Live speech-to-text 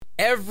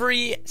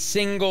every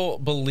single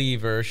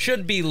believer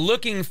should be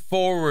looking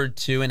forward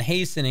to and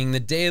hastening the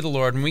day of the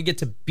Lord when we get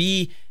to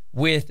be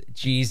with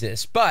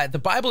Jesus. But the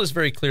Bible is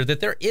very clear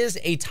that there is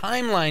a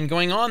timeline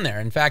going on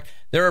there. In fact,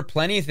 there are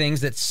plenty of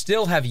things that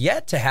still have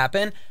yet to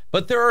happen,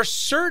 but there are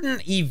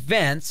certain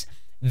events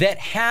that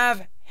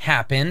have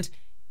happened,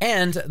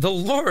 and the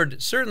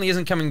Lord certainly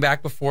isn't coming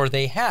back before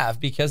they have,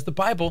 because the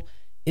Bible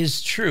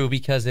is true,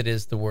 because it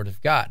is the Word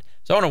of God.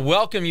 So I want to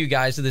welcome you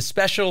guys to this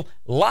special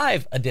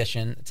live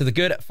edition to the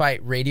Good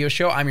Fight Radio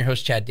Show. I'm your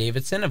host, Chad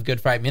Davidson of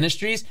Good Fight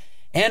Ministries,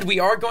 and we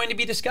are going to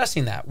be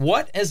discussing that.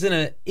 What is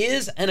an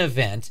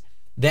event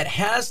that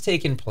has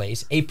taken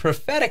place, a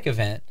prophetic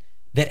event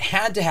that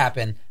had to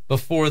happen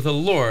before the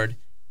Lord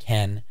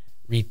can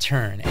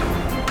return?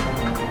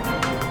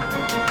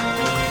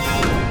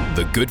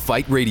 The Good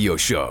Fight Radio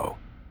Show.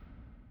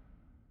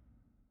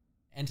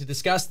 And to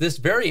discuss this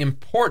very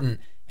important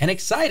and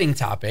exciting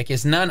topic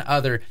is none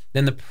other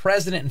than the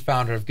president and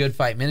founder of Good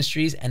Fight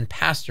Ministries and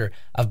pastor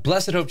of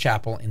Blessed Hope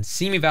Chapel in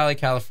Simi Valley,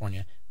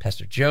 California,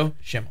 Pastor Joe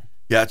Schimmel.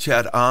 Yeah,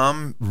 Chad,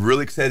 I'm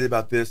really excited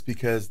about this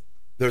because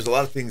there's a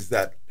lot of things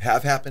that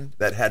have happened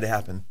that had to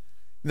happen.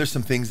 And there's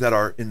some things that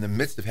are in the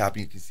midst of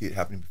happening. You can see it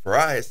happening before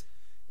our eyes,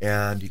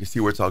 and you can see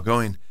where it's all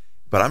going.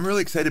 But I'm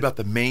really excited about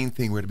the main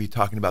thing we're going to be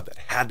talking about that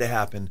had to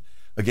happen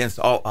against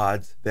all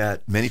odds,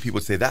 that many people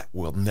would say that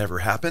will never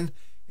happen.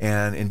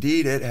 And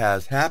indeed, it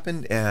has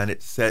happened, and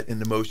it's set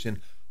into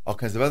motion all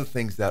kinds of other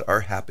things that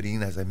are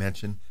happening, as I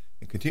mentioned,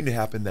 and continue to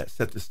happen, that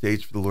set the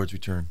stage for the Lord's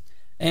return.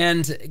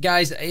 And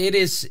guys, it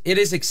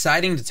is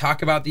exciting to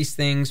talk about these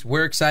things.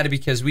 We're excited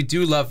because we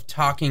do love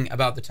talking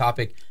about the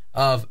topic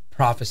of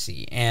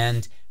prophecy.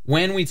 And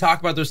when we talk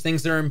about those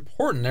things, they're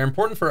important. They're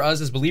important for us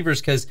as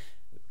believers because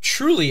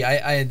truly,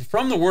 I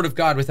from the Word of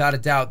God, without a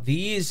doubt,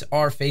 these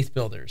are faith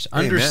builders.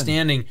 Amen.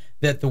 Understanding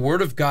that the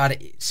Word of God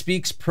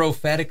speaks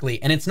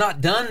prophetically, and it's not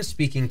done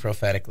speaking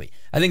prophetically.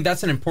 I think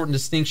that's an important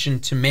distinction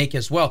to make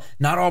as well.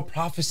 Not all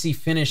prophecy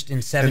finished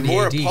in 70 and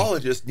more AD.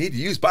 Apologists need to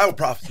use Bible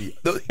prophecy.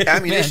 The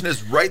ammunition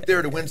is right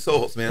there to win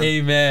souls, man.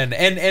 Amen.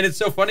 And it's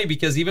so funny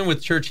because even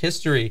with church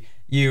history,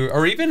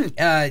 or even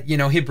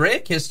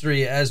Hebraic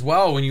history as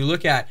well, when you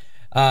look at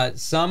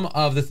some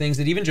of the things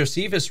that even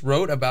Josephus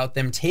wrote about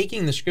them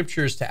taking the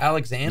scriptures to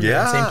Alexander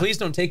and saying, please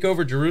don't take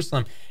over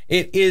Jerusalem.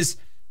 It is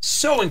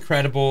so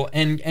incredible.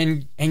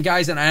 And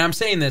guys, and I'm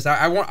saying this,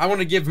 I want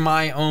to give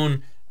my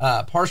own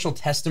partial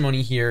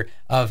testimony here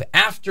of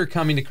after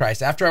coming to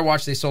Christ. After I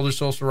watched They Sold Their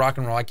Souls for Rock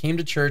and Roll, I came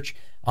to church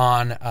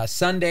on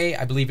Sunday.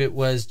 I believe it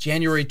was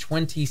January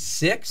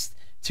 26th,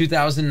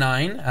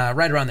 2009,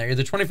 right around there,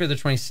 either 25th or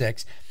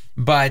 26th.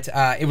 But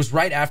it was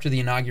right after the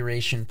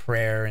inauguration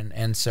prayer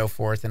and so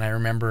forth. And I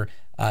remember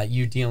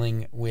you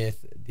dealing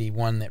with the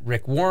one that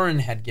Rick Warren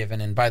had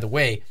given. And by the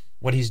way,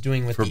 what he's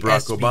doing with the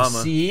SBC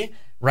Obama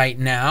right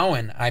now,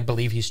 and I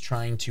believe he's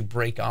trying to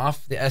break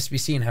off the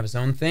SBC and have his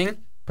own thing,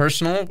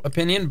 personal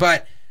opinion.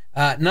 But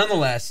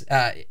nonetheless,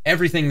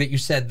 everything that you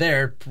said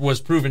there was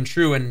proven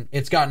true, and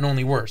it's gotten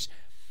only worse.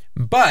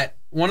 But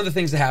one of the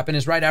things that happened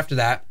is right after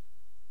that,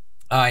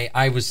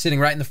 I was sitting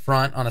right in the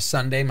front on a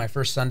Sunday, my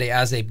first Sunday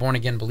as a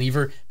born-again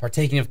believer,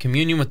 partaking of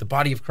communion with the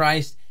body of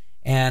Christ,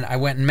 and I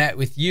went and met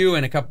with you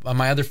and a couple of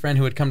my other friend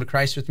who had come to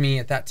Christ with me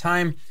at that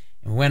time,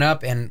 and went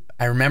up, and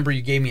I remember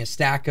you gave me a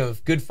stack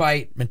of Good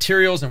Fight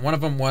materials, and one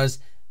of them was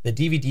the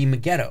DVD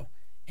Megiddo,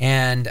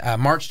 and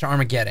March to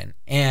Armageddon,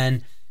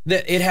 and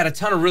it had a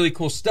ton of really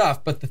cool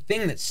stuff, but the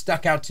thing that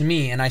stuck out to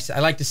me, and I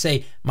like to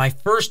say my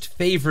first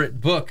favorite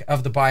book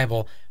of the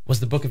Bible was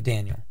the book of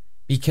Daniel.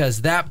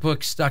 Because that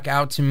book stuck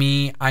out to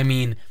me. I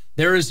mean,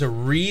 there is a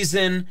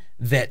reason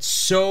that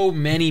so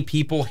many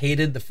people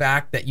hated the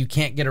fact that you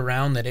can't get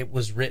around that it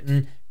was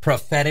written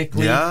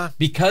prophetically. Yeah.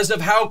 Because of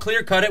how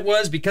clear-cut it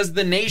was, because of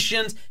the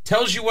nations,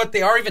 tells you what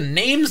they are, even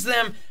names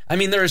them. I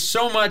mean, there is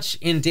so much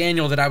in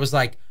Daniel that I was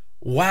like,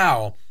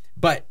 wow.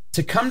 But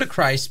to come to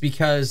Christ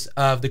because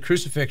of the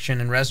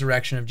crucifixion and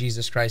resurrection of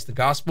Jesus Christ, the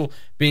gospel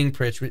being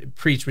preached,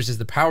 which is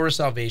the power of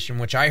salvation,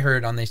 which I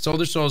heard on They Sold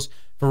Their Souls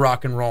for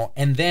Rock and Roll,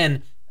 and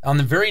then on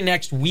the very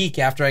next week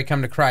after I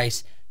come to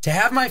Christ, to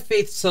have my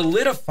faith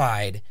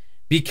solidified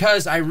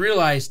because I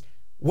realized,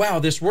 wow,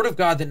 this Word of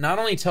God that not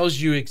only tells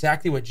you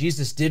exactly what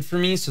Jesus did for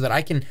me so that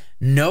I can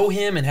know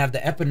Him and have the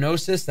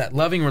epignosis, that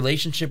loving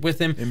relationship with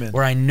Him, Amen.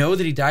 Where I know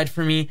that He died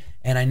for me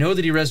and I know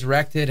that He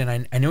resurrected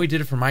and I know He did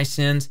it for my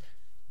sins,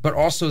 but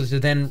also to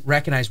then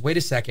recognize, wait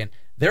a second,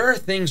 there are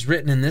things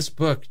written in this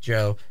book,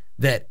 Joe,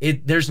 that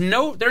there's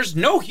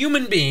no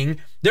human being,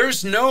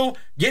 there's no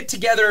get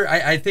together.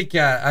 I think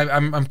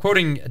I'm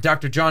quoting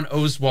Dr. John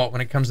Oswalt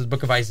when it comes to the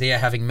book of Isaiah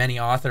having many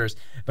authors,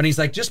 but he's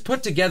like, just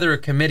put together a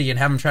committee and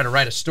have them try to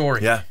write a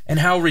story. Yeah. And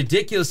how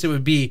ridiculous it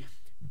would be.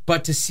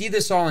 But to see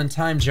this all in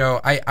time, Joe,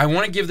 I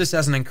want to give this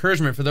as an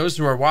encouragement for those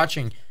who are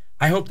watching.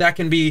 I hope that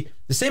can be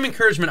the same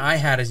encouragement I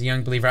had as a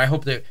young believer. I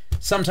hope that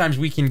sometimes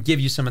we can give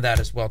you some of that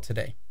as well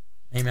today.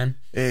 Amen.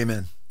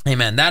 Amen.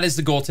 Amen. That is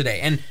the goal today.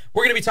 And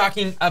we're going to be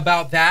talking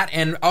about that.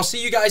 And I'll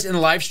see you guys in the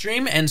live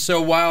stream. And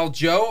so while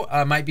Joe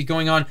might be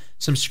going on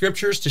some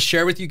scriptures to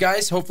share with you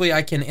guys, hopefully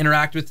I can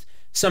interact with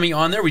some of you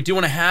on there. We do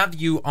want to have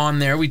you on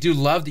there. We do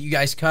love that you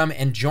guys come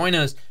and join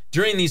us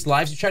during these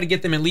lives. We try to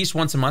get them at least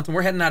once a month, and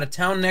we're heading out of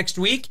town next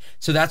week,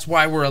 so that's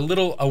why we're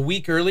a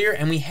week earlier,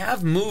 and we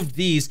have moved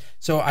these,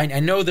 so I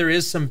know there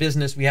is some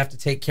business we have to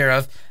take care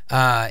of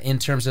in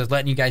terms of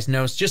letting you guys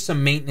know. It's just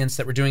some maintenance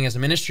that we're doing as a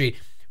ministry.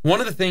 One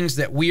of the things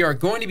that we are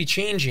going to be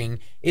changing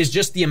is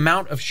just the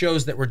amount of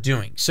shows that we're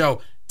doing.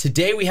 So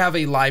today we have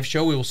a live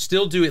show. We will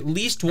still do at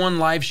least one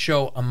live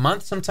show a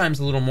month, sometimes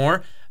a little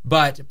more.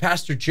 But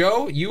Pastor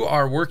Joe, you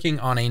are working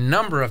on a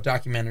number of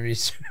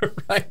documentaries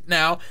right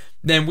now.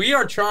 Then we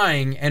are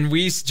trying, and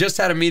we just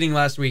had a meeting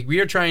last week, we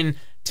are trying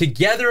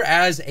together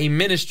as a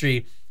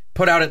ministry,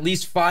 put out at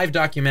least 5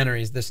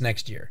 documentaries this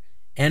next year.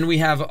 And we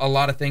have a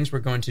lot of things. We're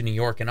going to New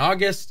York in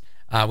August.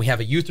 We have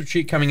a youth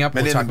retreat coming up.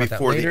 And we'll talk about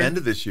before that later. the end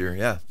of this year.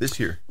 Yeah, this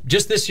year.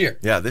 Just this year.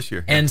 Yeah, this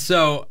year. And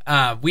so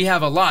we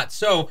have a lot.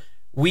 So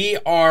we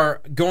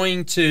are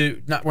going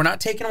to, we're not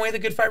taking away the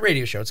Good Fight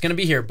Radio Show. It's going to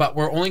be here, but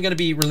we're only going to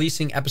be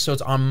releasing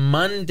episodes on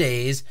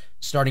Mondays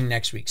starting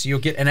next week. So you'll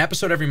get an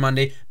episode every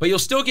Monday, but you'll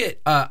still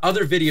get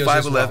other videos 511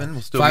 as well.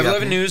 will still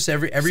 511 be News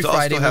every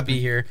Friday will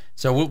be here.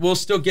 So we'll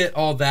still get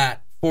all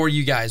that for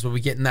you guys. We'll be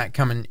getting that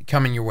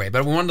coming your way.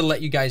 But we wanted to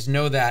let you guys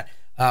know that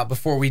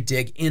before we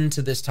dig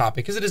into this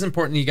topic, because it is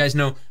important that you guys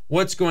know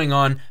what's going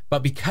on.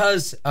 But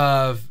because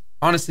of,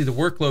 honestly, the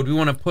workload, we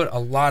want to put a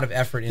lot of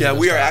effort into Yeah,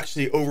 we are stuff.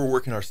 actually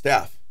overworking our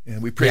staff.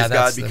 And we praise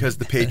God because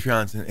the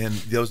Patreons and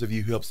those of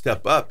you who help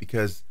step up,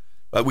 because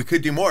we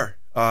could do more.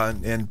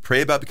 And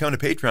pray about becoming a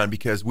Patreon,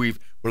 because we're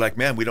like,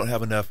 man, we don't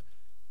have enough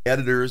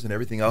editors and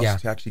everything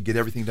else to actually get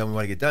everything done we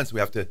want to get done. So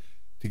we have to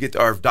get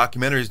our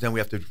documentaries done,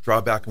 we have to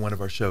draw back on one of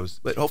our shows.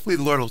 But hopefully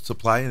the Lord will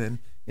supply, and then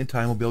in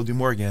time we'll be able to do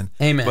more again.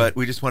 Amen. But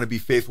we just want to be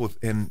faithful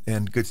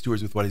and good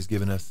stewards with what He's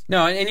given us.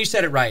 No, and you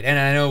said it right. And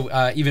I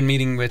know even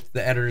meeting with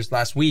the editors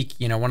last week,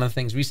 one of the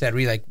things we said,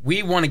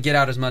 we want to get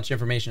out as much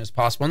information as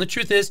possible. And the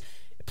truth is,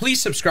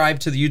 please subscribe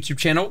to the YouTube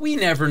channel. We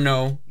never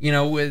know,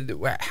 with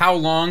how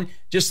long,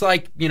 just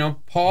like,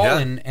 Paul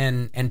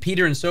and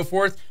Peter and so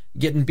forth,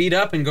 getting beat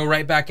up and go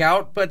right back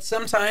out. But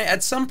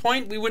at some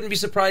point, we wouldn't be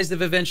surprised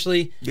if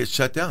eventually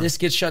this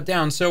gets shut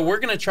down. So we're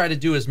going to try to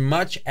do as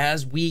much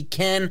as we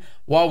can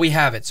while we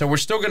have it. So we're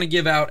still going to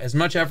give out as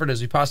much effort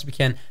as we possibly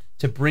can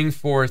to bring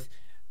forth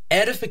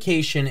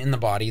edification in the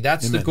body.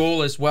 That's Amen. The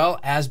goal, as well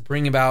as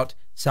bring about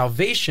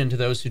salvation to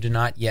those who do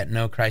not yet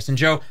know Christ. And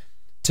Joe,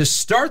 to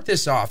start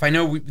this off, I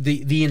know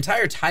the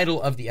entire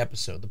title of the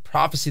episode, the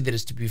prophecy that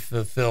is to be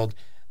fulfilled,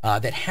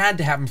 that had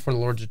to happen before the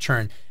Lord's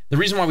return. The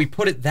reason why we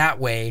put it that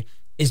way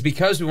is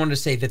because we wanted to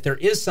say that there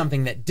is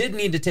something that did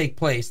need to take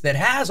place, that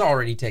has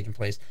already taken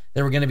place,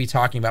 that we're going to be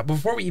talking about.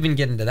 Before we even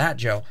get into that,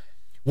 Joe,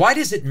 why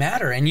does it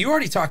matter? And you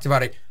already talked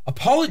about it.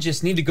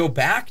 Apologists need to go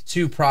back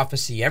to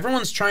prophecy.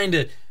 Everyone's trying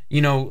to,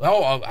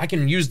 I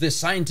can use this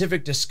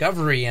scientific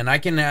discovery, and I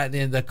can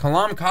the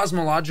Kalam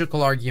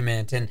cosmological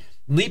argument and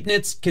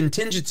Leibniz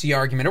contingency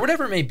argument, or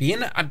whatever it may be.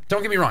 And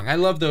don't get me wrong, I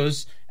love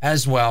those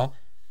as well.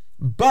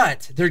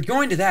 But they're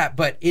going to that.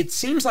 But it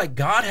seems like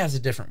God has a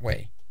different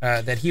way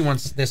that He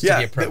wants this to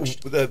be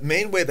approached. The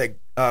main way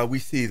that we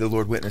see the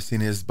Lord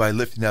witnessing is by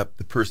lifting up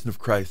the person of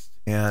Christ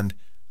and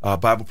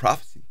Bible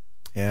prophecy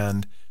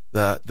and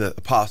the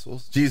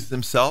apostles. Jesus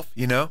Himself,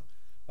 gave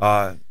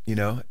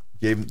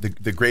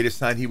the greatest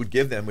sign He would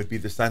give them would be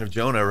the sign of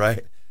Jonah,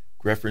 right?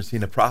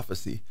 Referencing a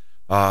prophecy.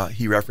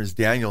 He referenced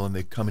Daniel and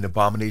the coming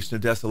abomination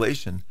of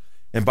desolation.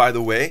 And by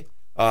the way,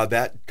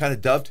 that kind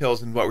of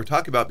dovetails in what we're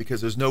talking about,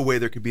 because there's no way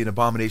there could be an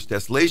abomination of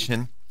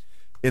desolation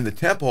in the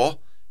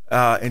temple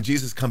and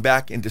Jesus come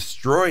back and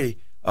destroy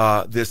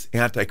this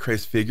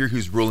Antichrist figure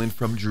who's ruling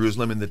from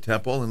Jerusalem in the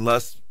temple,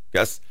 unless,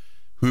 guess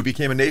who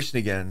became a nation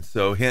again?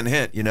 So hint,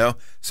 hint,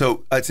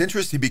 So it's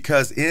interesting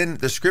because in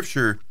the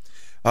scripture,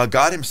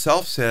 God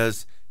Himself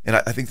says, and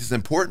I think this is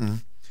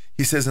important,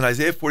 He says in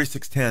Isaiah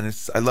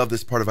 46:10, I love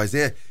this part of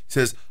Isaiah, He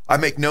says, I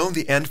make known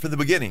the end from the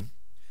beginning.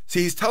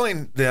 See, He's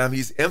telling them,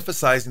 He's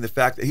emphasizing the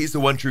fact that He's the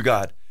one true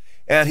God.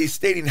 And He's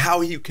stating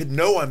how you can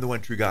know I'm the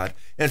one true God.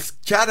 And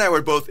Chad and I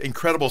were both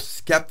incredible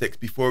skeptics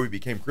before we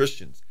became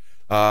Christians.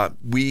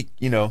 We,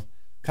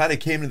 kind of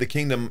came to the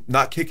kingdom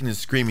not kicking and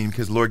screaming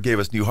because the Lord gave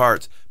us new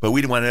hearts, but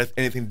we didn't want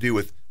anything to do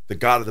with the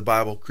God of the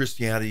Bible,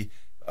 Christianity,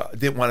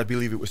 didn't want to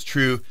believe it was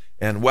true.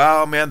 And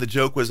wow, man, the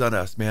joke was on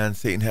us, man.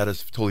 Satan had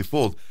us totally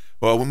fooled.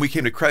 Well, when we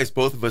came to Christ,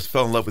 both of us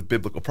fell in love with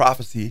biblical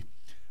prophecy.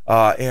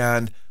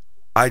 And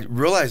I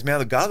realized, man,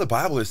 the God of the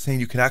Bible is saying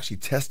you can actually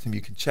test Him,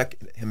 you can check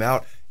Him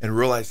out and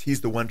realize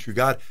He's the one true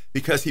God,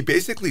 because He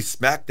basically just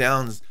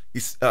backtalks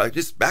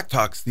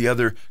the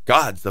other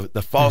gods,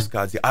 the false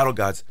gods, the idol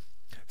gods,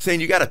 saying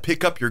you got to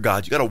pick up your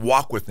gods, you got to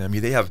walk with them.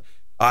 They have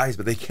eyes,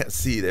 but they can't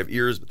see. They have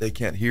ears, but they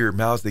can't hear.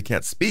 Mouths, they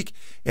can't speak.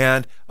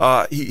 And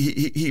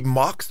he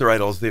mocks their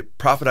idols. The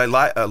prophet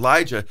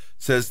Elijah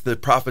says the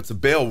prophets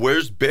of Baal,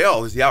 where's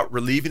Baal? Is he out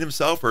relieving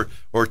himself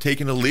or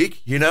taking a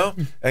leak?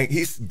 And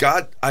he's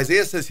God.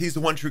 Isaiah says he's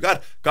the one true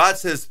God. God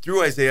says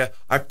through Isaiah,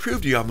 I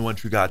proved to you I'm the one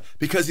true God,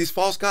 because these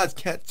false gods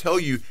can't tell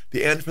you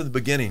the end from the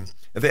beginning.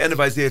 At the end of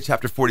Isaiah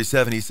chapter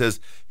 47,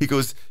 he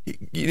goes,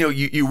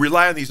 you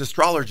rely on these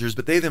astrologers,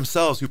 but they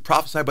themselves who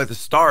prophesy by the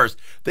stars,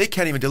 they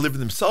can't even deliver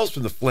themselves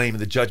from the flame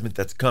and the judgment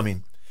that's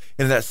coming.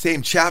 And in that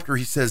same chapter,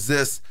 he says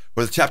this,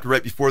 or the chapter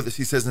right before this,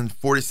 he says in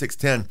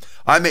 46:10,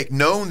 I make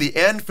known the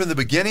end from the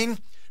beginning,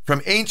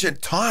 from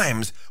ancient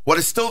times, what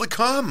is still to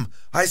come.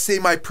 I say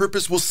my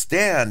purpose will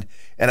stand,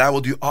 and I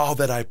will do all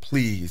that I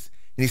please.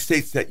 And he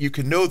states that you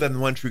can know that I'm the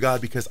one true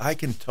God because I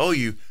can tell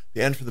you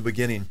the end from the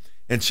beginning.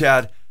 And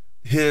Chad,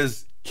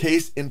 his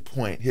case in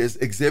point, his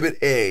exhibit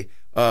A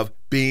of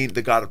being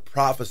the God of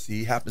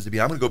prophecy happens to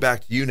be, I'm going to go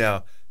back to you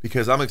now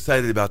because I'm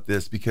excited about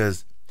this,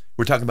 because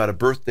we're talking about a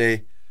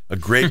birthday, a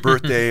great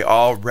birthday,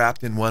 all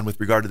wrapped in one with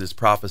regard to this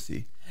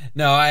prophecy.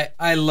 No,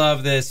 I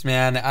love this,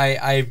 man.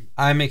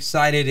 I'm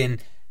excited,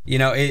 and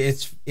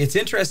it's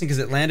interesting because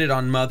it landed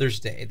on Mother's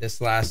Day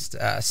this last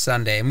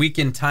Sunday, and we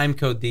can time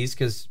code these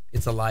because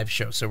it's a live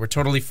show, so we're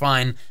totally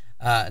fine.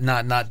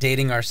 Not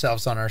dating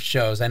ourselves on our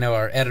shows. I know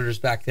our editors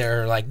back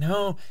there are like,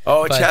 no.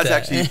 Oh, Chad's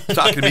actually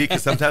talking to me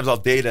because sometimes I'll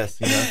date us,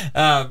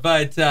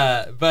 But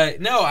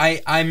no,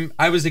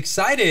 I was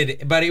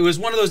excited, but it was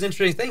one of those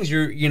interesting things.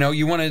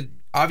 You want to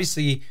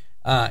obviously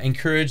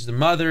encourage the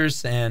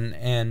mothers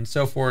and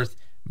so forth,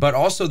 but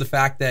also the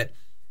fact that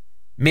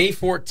May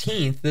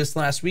 14th, this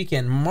last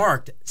weekend,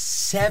 marked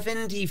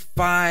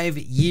 75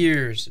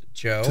 years,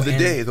 Joe. To the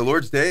day, the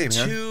Lord's day,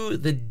 man. To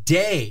the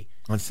day.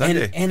 On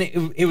Sunday. And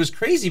it was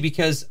crazy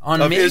because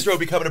on Israel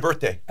becoming a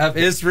birthday. Of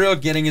Israel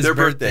getting his Their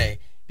birthday.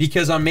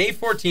 Because on May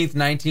 14th,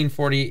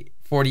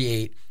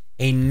 1948,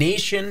 a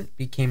nation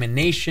became a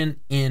nation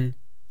in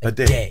a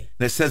day.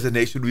 And it says a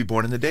nation would be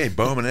born in the day.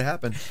 Boom, and it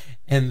happened.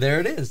 And there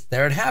it is.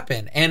 There it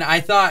happened. And I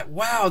thought,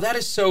 wow, that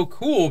is so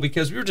cool,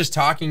 because we were just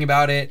talking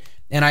about it.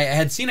 And I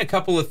had seen a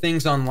couple of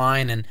things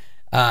online, and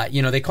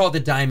they call it the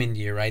diamond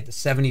year, right? The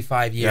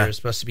 75 years is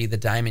supposed to be the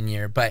diamond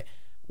year. But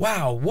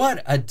wow,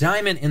 what a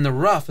diamond in the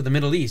rough of the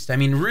Middle East. I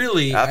mean,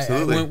 really,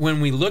 absolutely. When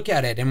we look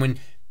at it, and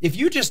if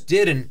you just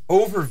did an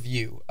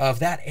overview of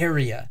that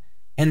area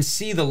and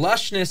see the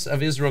lushness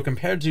of Israel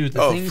compared to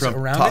the things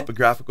around it. From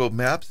topographical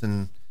maps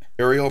and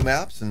aerial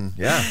maps, and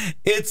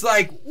it's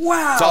like,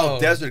 wow. It's all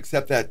desert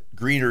except that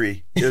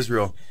greenery,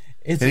 Israel.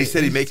 And he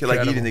said he'd make it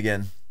like Eden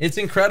again. It's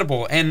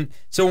incredible. And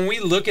so when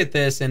we look at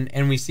this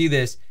and we see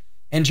this,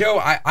 and Joe,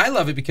 I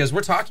love it because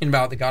we're talking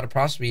about the God of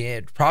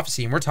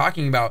prophecy, and we're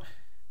talking about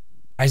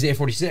Isaiah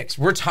 46.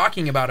 We're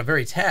talking about a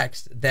very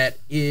text that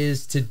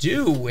is to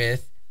do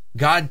with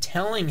God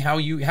telling how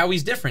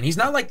he's different. He's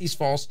not like these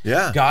false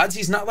gods.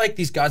 He's not like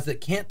these gods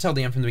that can't tell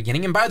the end from the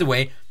beginning. And by the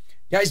way,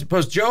 guys,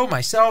 both Joe,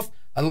 myself,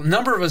 a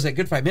number of us at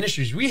Good Fight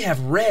Ministries, we have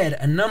read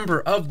a number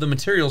of the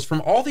materials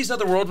from all these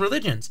other world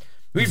religions.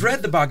 We've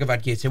read the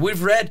Bhagavad Gita.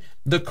 We've read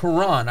the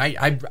Quran.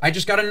 I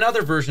just got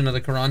another version of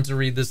the Quran to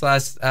read this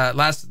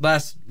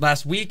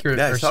last week or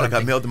I saw something. It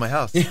got mailed to my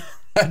house.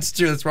 That's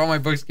true. That's where all my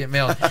books get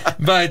mailed.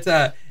 But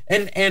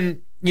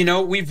and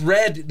we've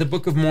read the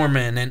Book of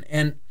Mormon,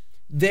 and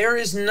there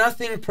is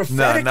nothing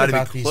prophetic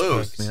about these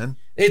books. Man.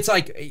 It's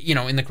like,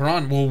 in the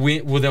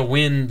Quran, they'll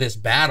win this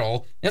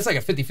battle. It's like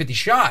a 50-50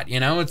 shot,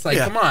 It's like,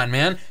 come on,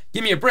 man.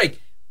 Give me a break.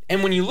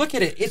 And when you look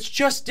at it, it's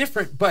just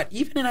different. But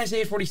even in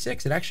Isaiah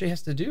 46, it actually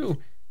has to do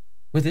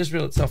with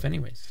Israel itself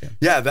anyways.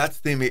 Yeah, that's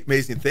the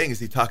amazing thing, is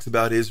he talks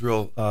about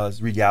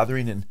Israel's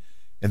regathering, and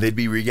they'd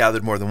be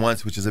regathered more than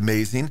once, which is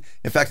amazing.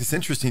 In fact, it's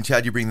interesting,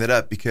 Chad, you bring that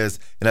up, because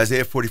in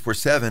Isaiah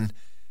 44:7,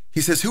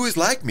 he says, who is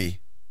like me?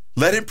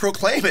 Let him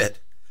proclaim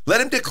it.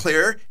 Let him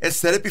declare and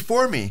set it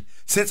before me.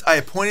 Since I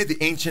appointed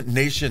the ancient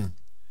nation,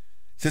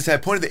 since I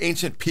appointed the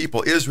ancient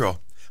people,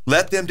 Israel,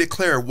 let them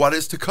declare what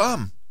is to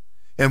come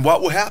and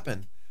what will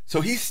happen. So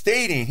he's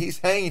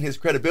hanging his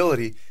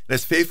credibility and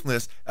his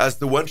faithfulness as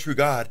the one true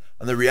God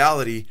on the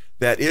reality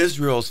that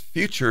Israel's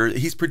future,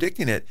 he's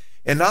predicting it.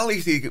 And not only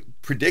is he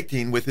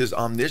predicting with his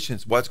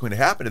omniscience what's going to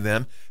happen to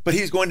them, but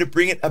he's going to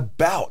bring it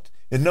about.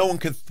 And no one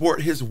can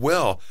thwart his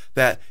will,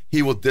 that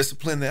he will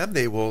discipline them.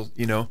 They will,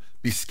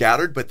 be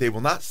scattered, but they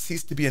will not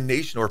cease to be a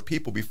nation or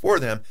people before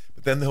them,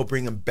 but then they'll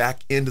bring them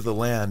back into the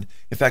land.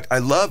 In fact, I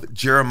love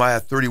Jeremiah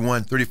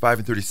 31, 35,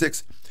 and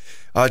 36.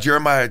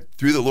 Jeremiah,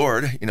 through the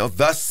Lord,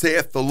 thus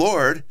saith the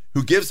Lord,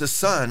 who gives the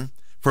sun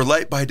for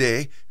light by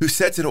day, who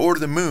sets in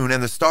order the moon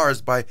and the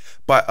stars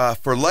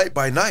for light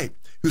by night,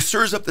 who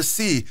stirs up the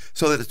sea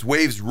so that its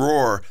waves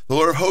roar. The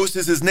Lord of hosts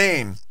is his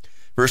name.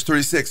 Verse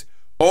 36,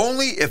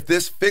 only if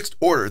this fixed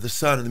order, the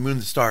sun and the moon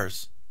and the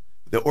stars,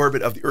 the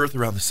orbit of the earth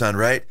around the sun,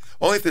 right?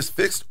 Only if this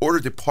fixed order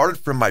departed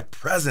from my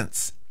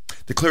presence,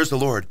 declares the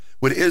Lord,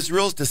 would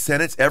Israel's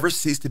descendants ever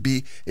cease to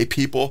be a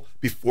people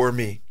before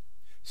me.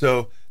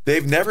 So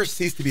they've never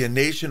ceased to be a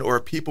nation or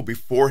a people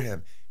before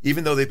him.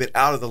 Even though they've been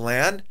out of the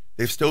land,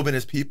 They've still been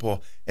his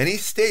people. And he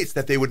states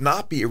that they would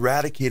not be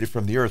eradicated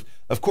from the earth.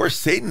 Of course,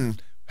 Satan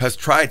has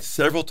tried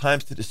several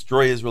times to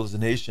destroy Israel as a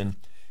nation.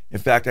 In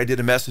fact, I did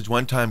a message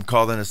one time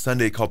called on a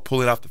Sunday called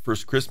Pulling Off the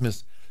First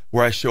Christmas,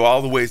 where I show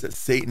all the ways that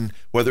Satan,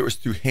 whether it was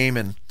through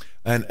Haman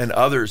and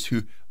others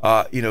who,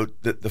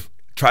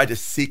 tried to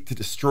seek to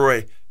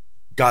destroy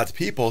God's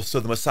people so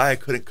the Messiah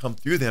couldn't come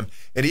through them.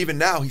 And even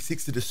now he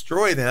seeks to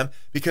destroy them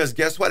because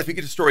guess what? If he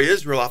could destroy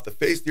Israel off the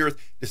face of the earth,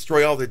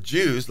 destroy all the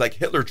Jews like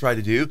Hitler tried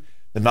to do,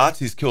 the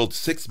Nazis killed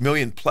 6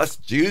 million plus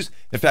Jews.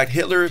 In fact,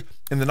 Hitler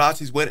and the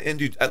Nazis went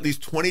into at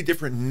least 20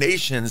 different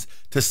nations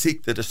to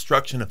seek the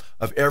destruction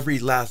of every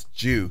last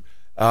Jew.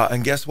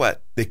 And guess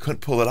what? They couldn't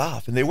pull it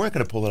off, and they weren't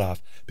going to pull it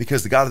off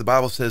because the God of the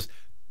Bible says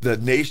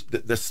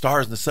the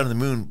stars and the sun and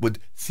the moon would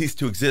cease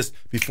to exist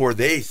before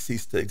they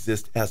cease to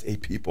exist as a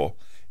people.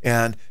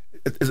 And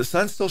is the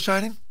sun still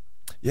shining?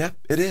 Yeah,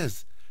 it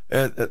is.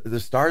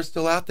 The stars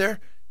still out there?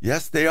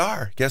 Yes, they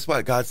are. Guess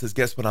what? God says,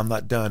 guess what? I'm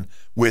not done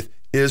with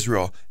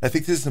Israel. I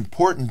think this is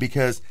important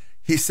because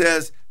he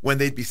says when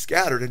they'd be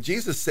scattered, and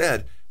Jesus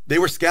said they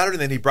were scattered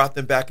and then he brought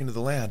them back into the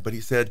land, but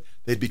he said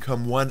they'd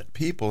become one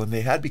people, and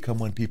they had become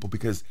one people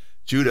because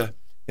Judah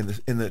in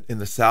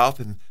the south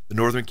and the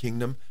northern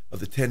kingdom of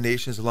the 10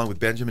 nations, along with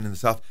Benjamin in the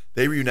south,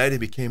 they reunited and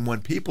became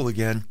one people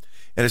again.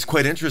 And it's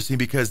quite interesting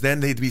because then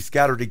they'd be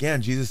scattered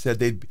again. Jesus said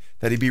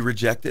that he'd be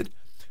rejected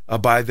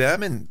by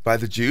them and by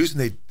the Jews,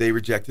 and they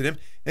rejected him.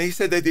 And he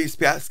said they'd be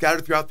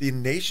scattered throughout the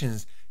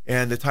nations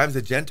and the times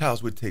the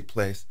Gentiles would take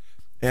place.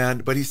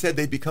 But he said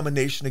they'd become a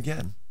nation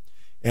again.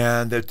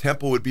 And the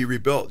temple would be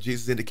rebuilt.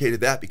 Jesus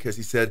indicated that because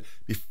he said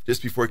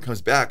just before he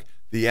comes back,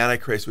 the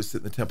Antichrist would sit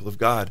in the temple of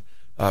God,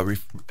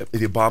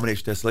 the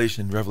abomination of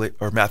desolation,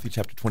 Matthew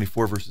chapter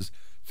 24, verses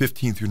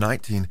 15 through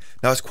 19.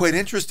 Now, it's quite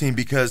interesting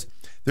because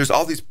there's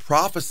all these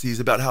prophecies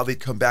about how they'd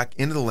come back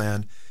into the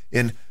land.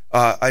 In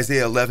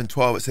Isaiah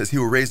 11:12, it says, he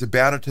will raise a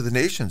banner to the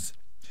nations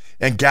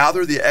and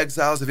gather the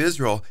exiles of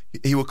Israel.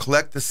 He will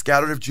collect the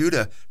scattered of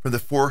Judah from the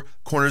four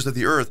corners of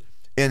the earth.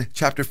 In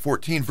chapter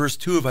 14, verse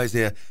 2 of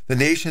Isaiah, the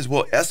nations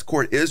will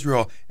escort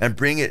Israel and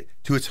bring it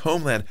to its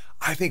homeland.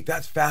 I think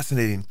that's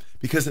fascinating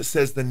because it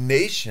says the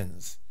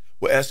nations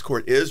will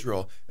escort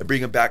Israel and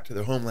bring them back to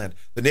their homeland.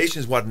 The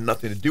nations wanted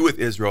nothing to do with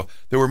Israel.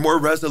 There were more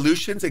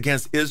resolutions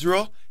against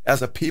Israel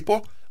as a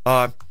people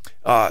than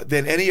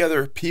any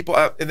other people,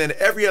 and then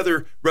every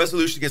other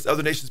resolution against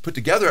other nations put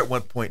together at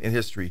one point in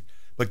history.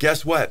 But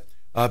guess what?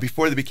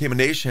 Before they became a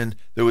nation,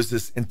 there was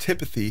this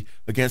antipathy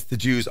against the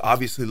Jews.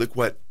 Obviously, look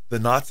what the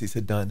Nazis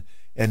had done,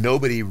 and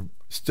nobody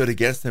stood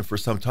against them for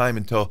some time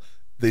until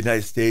the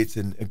United States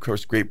and, of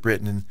course, Great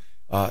Britain and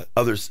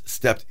others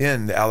stepped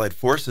in, the Allied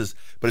forces.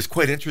 But it's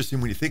quite interesting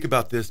when you think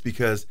about this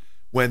because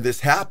when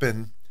this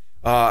happened,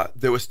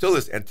 there was still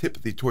this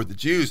antipathy toward the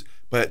Jews,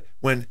 but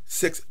when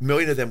 6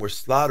 million of them were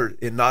slaughtered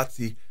in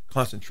Nazi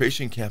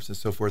concentration camps and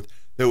so forth,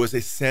 there was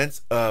a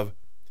sense of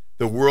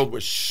the world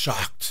was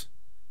shocked.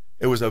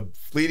 It was a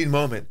fleeting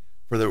moment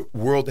for the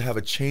world to have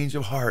a change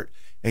of heart.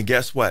 And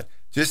guess what?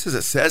 Just as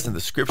it says in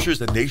the scriptures,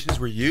 the nations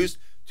were used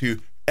to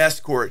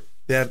escort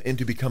them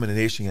into becoming a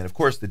nation. And of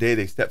course, the day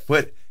they step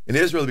foot in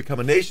Israel to become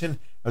a nation,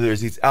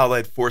 there's these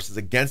allied forces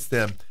against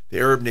them, the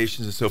Arab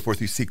nations and so forth,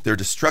 who seek their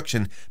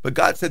destruction. But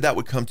God said that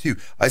would come too.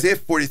 Isaiah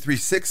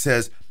 43:6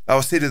 says, I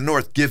will say to the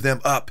north, give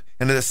them up,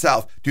 and to the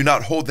south, do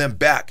not hold them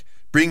back.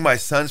 Bring my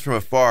sons from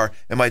afar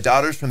and my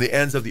daughters from the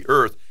ends of the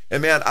earth.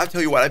 And man, I'll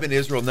tell you what, I've been to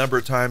Israel a number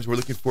of times. We're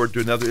looking forward to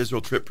another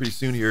Israel trip pretty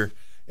soon here.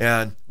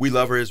 And we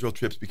love our Israel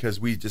trips because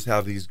we just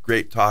have these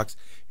great talks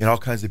in all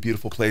kinds of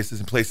beautiful places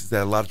and places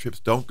that a lot of trips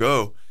don't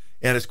go.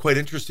 And it's quite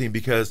interesting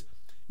because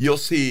you'll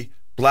see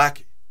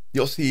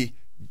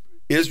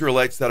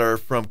Israelites that are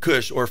from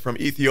Cush or from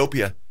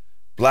Ethiopia,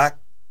 black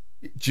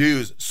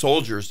Jews,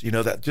 soldiers,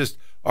 that just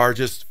are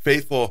just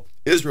faithful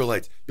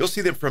Israelites. You'll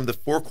see them from the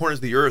four corners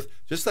of the earth,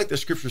 just like the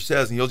scripture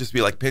says, and you'll just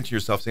be like pinching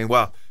yourself saying,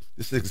 wow,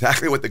 this is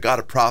exactly what the God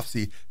of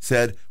prophecy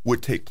said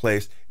would take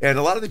place. And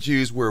a lot of the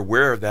Jews were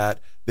aware of that.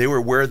 They were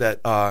aware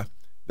that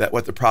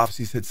what the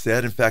prophecies had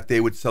said. In fact, they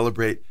would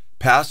celebrate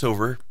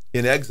Passover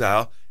in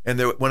exile. And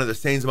one of the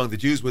sayings among the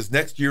Jews was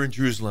next year in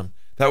Jerusalem.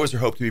 That was their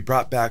hope, to be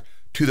brought back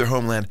to their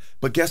homeland.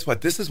 But guess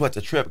what? This is what's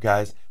a trip,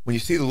 guys. When you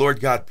see the Lord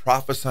God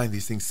prophesying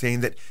these things, saying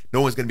that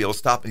no one's going to be able to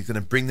stop, and he's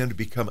going to bring them to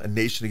become a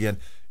nation again,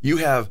 you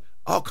have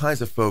all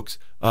kinds of folks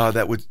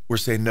that were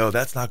saying, no,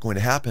 that's not going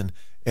to happen.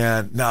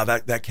 And no,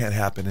 that can't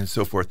happen, and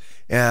so forth.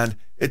 And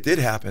it did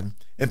happen.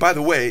 And by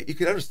the way, you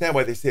can understand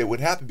why they say it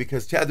would happen,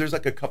 because, Chad, there's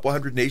like a couple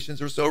hundred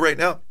nations or so right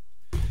now.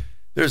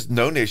 There's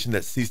no nation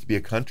that ceased to be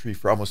a country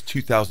for almost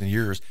 2,000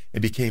 years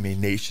and became a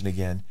nation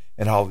again,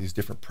 and all these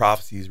different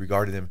prophecies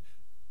regarding them,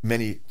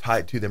 many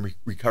tied to them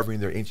recovering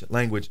their ancient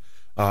language,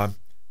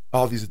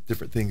 all these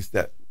different things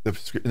and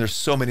there's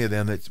so many of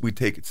them that we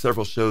take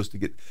several shows to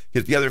get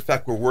together. In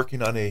fact, we're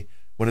working on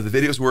one of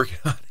the videos we're working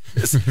on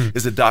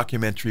is a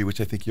documentary,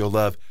 which I think you'll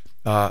love,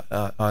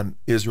 on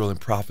Israel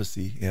and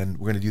prophecy, and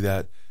we're going to do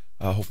that,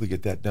 hopefully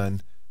get that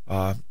done,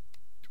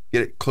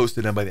 get it close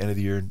to done by the end of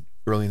the year and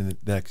early in the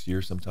next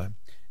year sometime.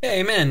 Yeah,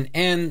 amen.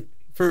 And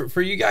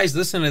for you guys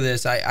listening to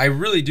this, I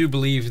really do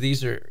believe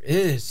it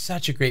is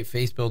such a great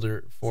faith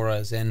builder for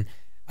us. And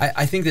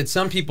I think that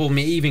some people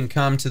may even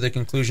come to the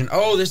conclusion,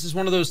 oh, this is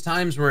one of those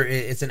times where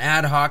it's an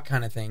ad hoc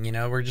kind of thing.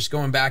 We're just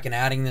going back and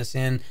adding this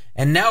in.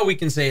 And now we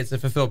can say it's a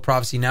fulfilled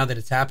prophecy now that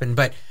it's happened.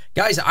 But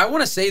guys, I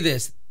want to say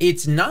this.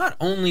 It's not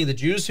only the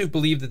Jews who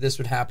believed that this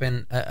would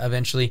happen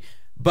eventually,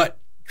 but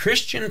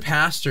Christian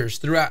pastors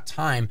throughout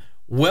time,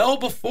 well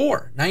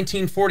before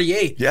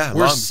 1948,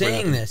 were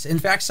saying this. In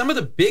fact, some of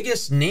the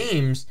biggest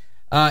names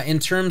in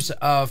terms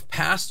of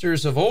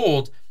pastors of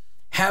old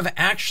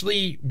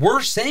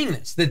were saying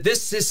that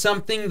this is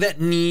something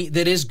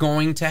that is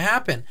going to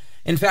happen.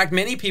 In fact,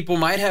 many people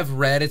might have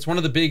read, it's one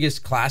of the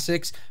biggest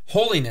classics,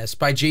 Holiness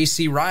by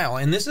J.C. Ryle.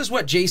 And this is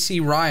what J.C.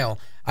 Ryle,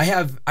 I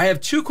have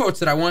two quotes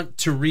that I want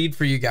to read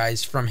for you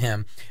guys from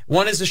him.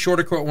 One is a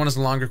shorter quote, one is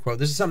a longer quote.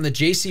 This is something that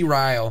J.C.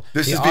 Ryle,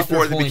 this is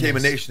before they became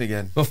a nation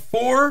again.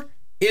 Before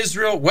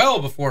Israel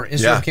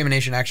became a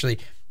nation, actually.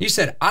 He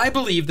said, I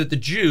believe that the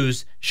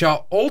Jews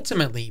shall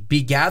ultimately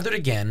be gathered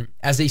again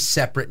as a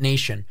separate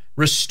nation,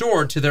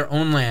 restored to their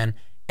own land,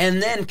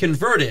 and then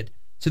converted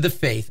to the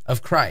faith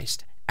of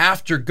Christ,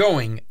 after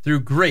going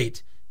through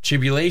great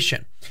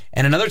tribulation.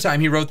 And another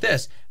time he wrote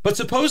this, but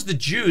suppose the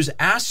Jews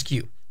ask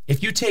you,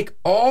 if you take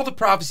all the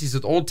prophecies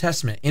of the Old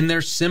Testament in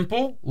their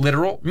simple,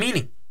 literal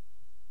meaning,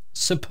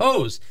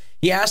 suppose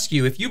he asks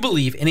you if you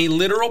believe in a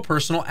literal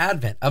personal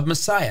advent of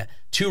Messiah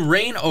to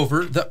reign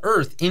over the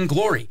earth in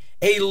glory,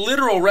 a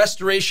literal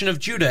restoration of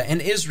Judah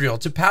and Israel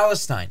to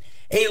Palestine,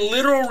 a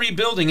literal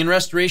rebuilding and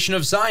restoration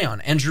of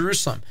Zion and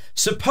Jerusalem.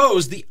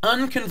 Suppose the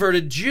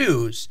unconverted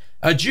Jew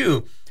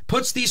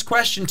puts these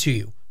questions to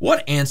you.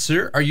 What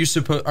answer are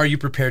you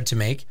prepared to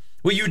make?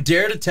 Will you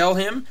dare to tell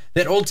him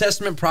that Old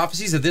Testament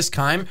prophecies of this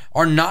kind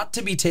are not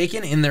to be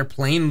taken in their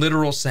plain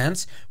literal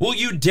sense? Will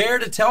you dare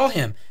to tell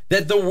him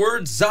that the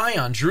words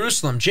Zion,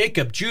 Jerusalem,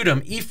 Jacob,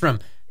 Judah, Ephraim,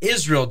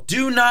 Israel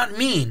do not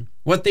mean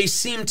what they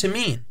seem to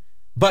mean,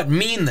 but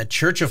mean the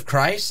church of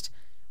Christ?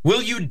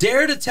 Will you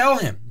dare to tell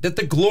him that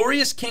the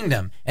glorious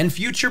kingdom and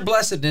future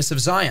blessedness of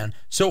Zion,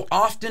 so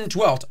often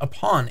dwelt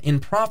upon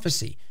in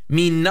prophecy,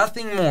 mean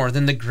nothing more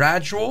than the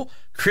gradual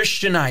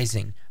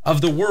Christianizing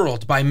of the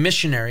world by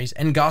missionaries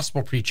and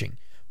gospel preaching?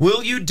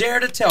 Will you dare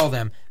to tell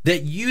them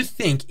that you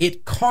think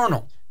it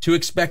carnal to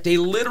expect a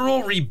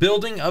literal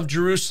rebuilding of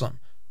Jerusalem,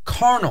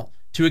 carnal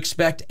to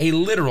expect a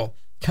literal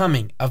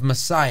coming of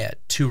Messiah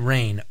to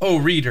reign? Oh,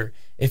 reader,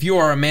 if you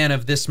are a man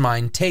of this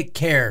mind, take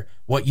care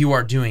what you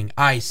are doing.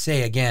 I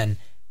say again,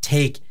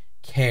 take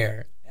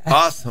care.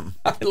 Awesome.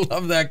 I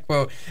love that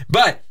quote.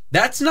 But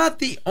that's not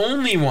the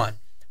only one.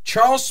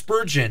 Charles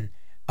Spurgeon,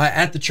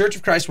 at the Church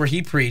of Christ where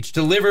he preached,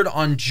 delivered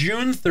on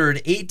June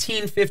 3rd,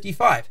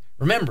 1855.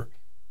 Remember,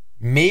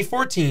 May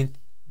 14th,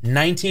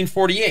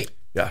 1948.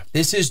 Yeah.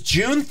 This is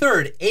June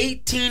 3rd,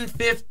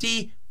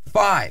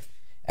 1855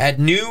 at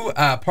New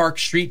Park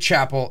Street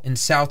Chapel in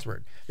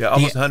Southward. Yeah,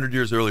 almost 100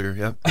 years earlier,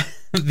 yeah.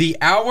 The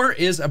hour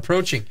is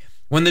approaching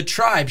when the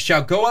tribes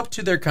shall go up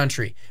to their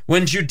country,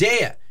 when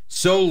Judea,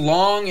 so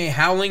long a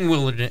howling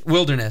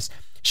wilderness,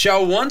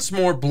 shall once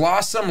more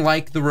blossom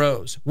like the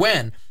rose,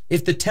 when,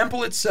 if the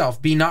temple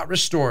itself be not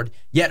restored,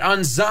 yet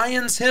on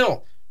Zion's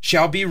hill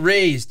shall be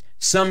raised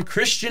some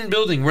Christian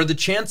building where the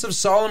chants of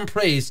solemn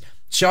praise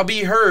shall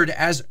be heard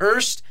as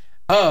erst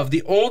of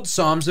the old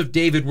psalms of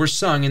David were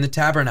sung in the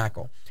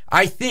tabernacle.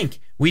 I think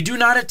we do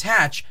not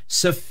attach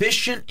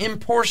sufficient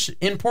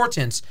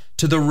importance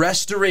to the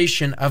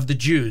restoration of the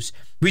Jews.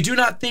 We do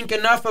not think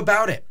enough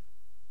about it.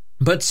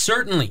 But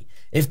certainly,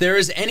 if there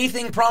is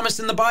anything promised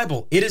in the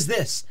Bible, it is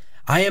this.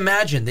 I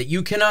imagine that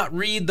you cannot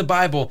read the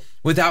Bible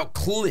without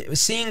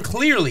seeing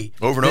clearly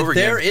over and over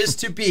again. There is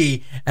to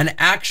be an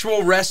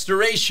actual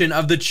restoration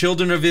of the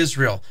children of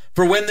Israel.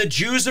 For when the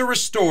Jews are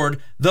restored,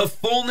 the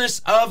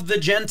fullness of the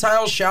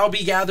Gentiles shall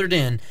be gathered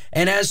in.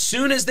 And as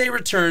soon as they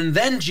return,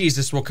 then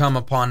Jesus will come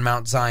upon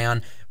Mount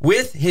Zion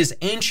with his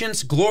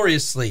ancients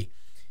gloriously.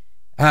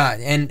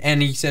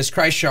 And he says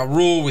Christ shall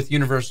rule with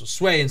universal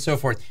sway and so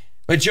forth.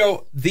 But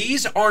Joe,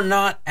 these are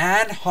not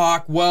ad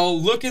hoc.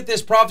 Well, look at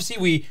this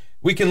prophecy.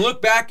 We can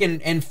look back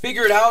and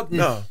figure it out. And,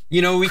 no,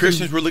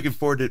 Christians were looking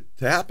forward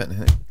to happen.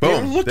 Boom, they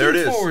were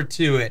looking forward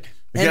to it,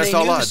 and they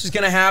knew this was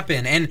going to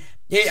happen. And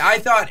I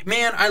thought,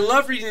 man, I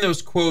love reading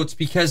those quotes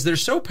because they're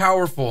so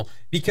powerful.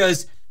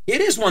 Because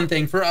it is one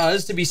thing for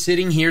us to be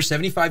sitting here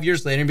 75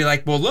 years later and be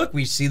like, well, look,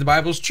 we see the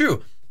Bible's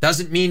true.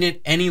 Doesn't mean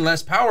it any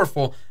less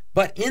powerful.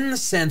 But in the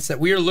sense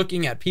that we are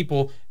looking at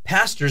people,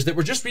 pastors that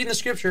were just reading the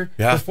scripture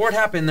before it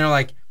happened, they're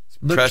like,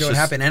 look, Joe, it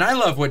happened. And I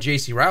love what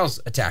J.C. Ryle's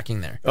attacking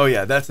there. Oh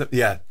yeah, that's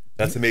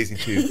amazing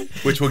too.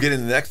 Which we'll get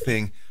into the next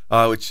thing,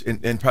 which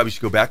and probably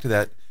should go back to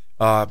that.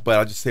 But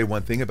I'll just say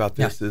one thing about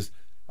this is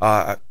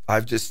I've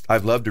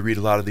loved to read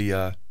a lot of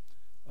the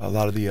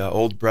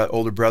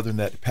older brethren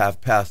that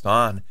have passed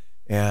on,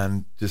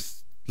 and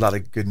just a lot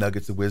of good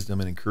nuggets of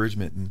wisdom and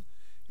encouragement.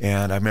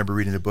 And I remember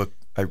reading a book.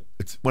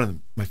 It's one of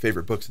my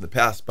favorite books in the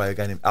past by a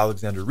guy named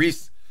Alexander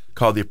Reese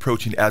called The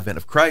Approaching Advent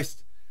of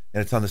Christ,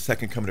 and it's on the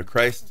second coming of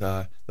Christ,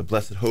 the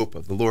blessed hope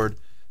of the Lord.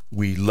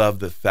 we love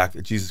the fact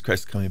that Jesus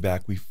Christ is coming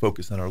back. We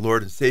focus on our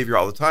Lord and Savior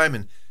all the time,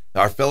 and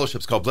our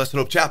fellowship's called Blessed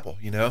Hope Chapel,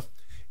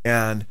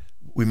 and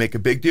we make a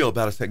big deal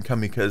about a second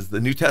coming because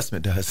the New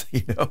Testament does,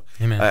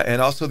 Amen.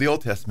 And also the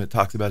Old Testament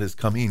talks about his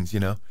comings,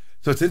 So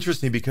it's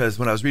interesting because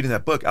when I was reading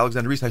that book,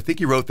 Alexander Reese, I think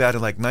he wrote that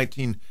in like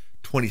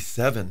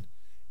 1927.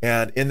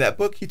 And in that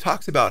book, he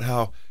talks about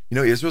how,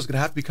 Israel's going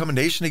to have to become a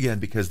nation again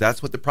because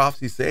that's what the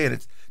prophecies say. And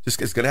it's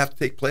going to have to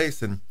take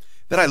place. And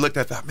then I looked,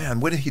 I thought, man,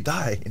 when did he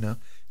die? And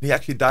he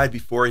actually died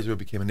before Israel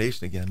became a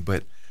nation again.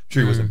 But I'm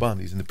sure he wasn't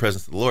bummed. He's in the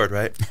presence of the Lord,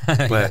 right?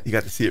 But you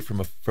got to see it from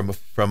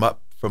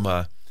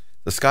the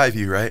sky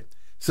view, right?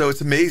 So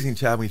it's amazing,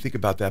 Chad, when you think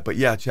about that. But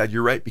yeah, Chad,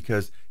 you're right,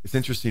 because it's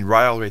interesting.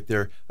 Ryle right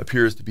there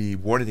appears to be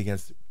warning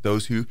against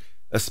those who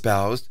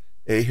espoused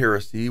a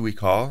heresy we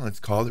call, and it's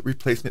called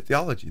replacement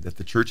theology, that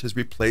the church has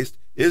replaced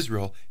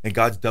Israel and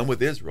God's done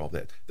with Israel,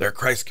 that they're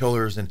Christ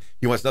killers and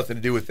he wants nothing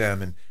to do with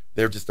them and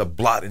they're just a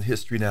blot in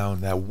history now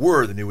and that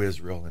we're the new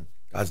Israel and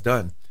God's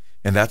done.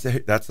 And that's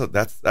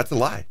a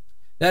lie.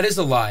 That is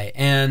a lie.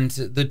 And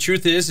the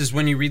truth is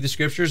when you read the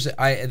scriptures,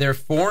 they're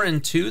foreign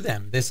to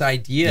them, this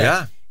idea.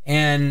 Yeah.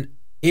 And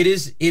it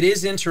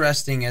is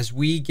interesting as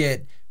we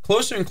get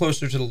closer and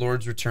closer to the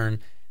Lord's return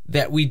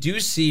that we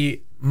do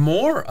see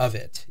more of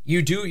it.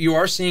 You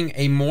are seeing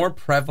a more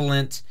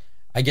prevalent,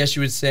 I guess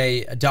you would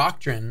say, a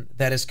doctrine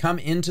that has come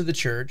into the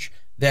church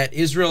that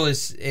Israel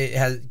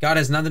God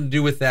has nothing to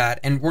do with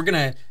that. And we're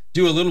going to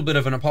do a little bit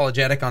of an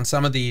apologetic on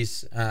some of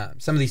these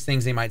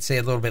things they might say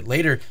a little bit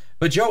later.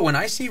 But Joe, when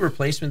I see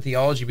replacement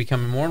theology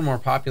becoming more and more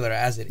popular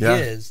as it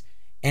is,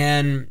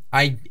 and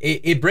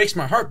it breaks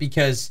my heart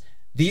because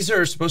these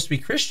are supposed to be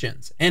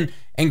Christians. And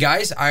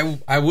guys,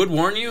 I would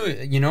warn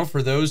you,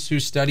 for those who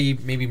study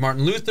maybe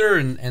Martin Luther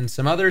and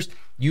some others,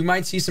 you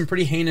might see some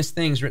pretty heinous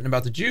things written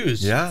about the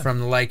Jews from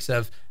the likes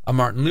of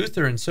Martin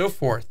Luther and so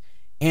forth.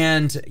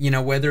 And,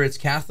 whether it's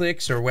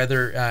Catholics or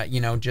whether,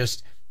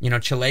 just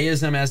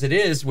Chileism as it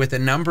is with a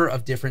number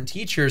of different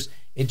teachers,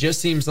 it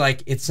just seems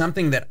like it's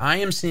something that I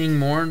am seeing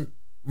more,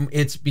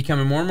 it's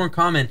becoming more and more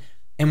common.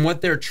 And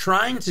what they're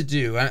trying to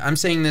do, I'm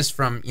saying this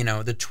from,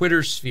 the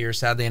Twitter sphere,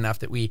 sadly enough,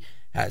 that we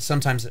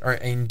sometimes are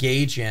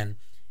engage in,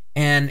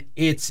 and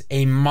it's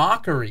a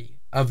mockery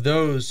of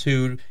those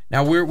who,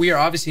 now we are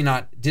obviously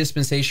not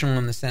dispensational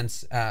in the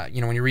sense, when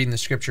you're reading the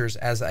scriptures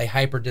as a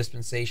hyper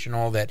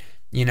dispensational that,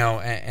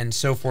 and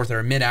so forth, or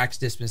a mid-acts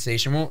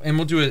dispensation.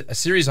 We'll do a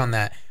series on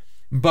that.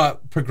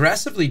 But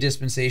progressively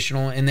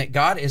dispensational in that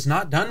God is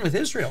not done with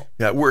Israel.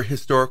 Yeah, we're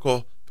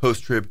historical,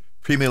 post-trib,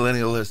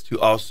 premillennialists who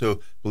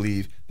also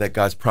believe that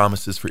God's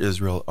promises for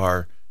Israel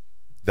are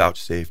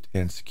vouchsafed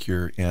and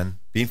secure and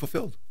being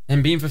fulfilled.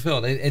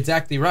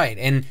 Exactly right.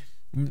 And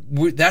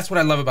that's what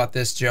I love about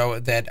this, Joe,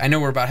 that I know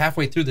we're about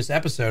halfway through this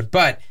episode,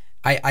 but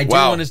I do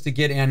want us to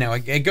get in. I know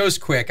it goes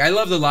quick. I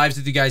love the lives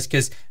with you guys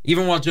because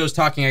even while Joe's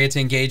talking, I get to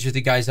engage with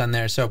you guys on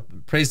there. So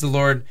praise the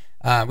Lord.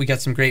 We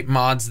got some great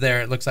mods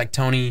there. It looks like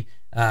Tony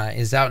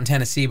is out in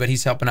Tennessee, but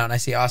he's helping out. And I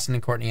see Austin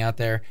and Courtney out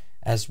there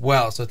as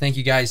well. So thank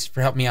you guys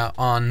for helping me out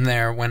on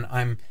there when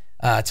I'm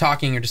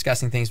talking or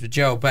discussing things with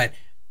Joe. But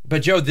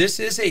Joe, this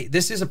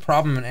is a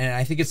problem, and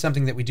I think it's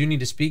something that we do need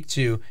to speak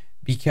to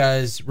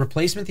because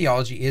replacement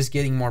theology is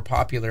getting more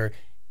popular.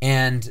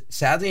 And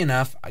sadly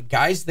enough,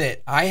 guys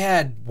that I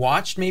had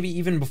watched maybe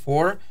even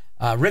before,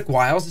 Rick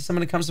Wiles is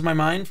someone that comes to my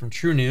mind from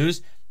True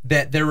News,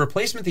 that their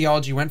replacement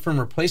theology went from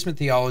replacement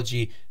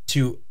theology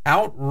to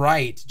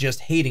outright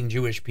just hating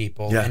Jewish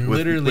people. Yeah, and with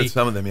literally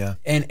some of them, yeah.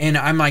 And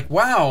I'm like,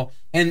 wow.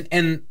 And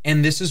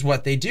this is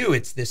what they do.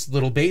 It's this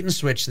little bait and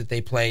switch that they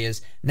play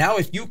is now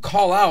if you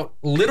call out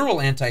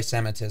literal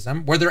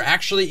anti-Semitism, where there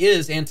actually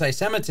is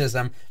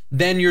anti-Semitism,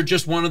 then you're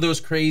just one of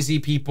those crazy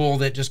people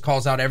that just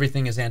calls out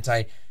everything as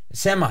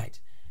anti-Semite.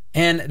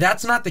 And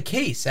that's not the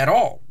case at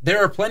all.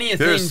 There are plenty of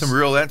things. There's some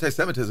real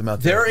anti-Semitism out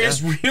there. There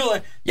is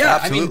real. Yeah,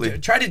 absolutely. I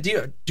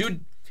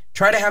mean,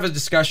 try to have a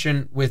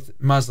discussion with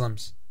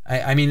Muslims.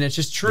 I mean, it's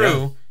just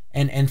true,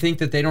 and think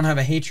that they don't have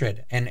a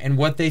hatred and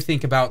what they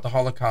think about the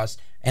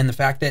Holocaust and the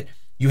fact that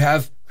you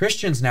have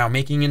Christians now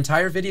making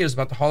entire videos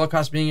about the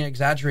Holocaust being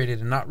exaggerated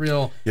and not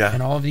real,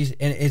 and all of these,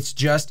 and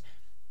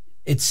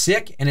it's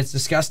sick and it's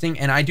disgusting,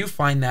 and I do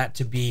find that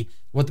to be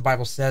what the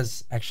Bible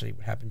says actually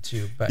would happen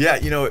too. But yeah,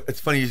 it's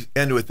funny you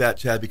end with that,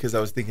 Chad, because I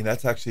was thinking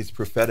that's actually it's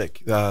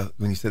prophetic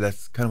when you say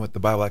that's kind of what the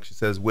Bible actually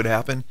says would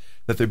happen,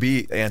 that there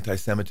be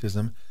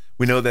anti-Semitism.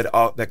 We know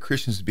that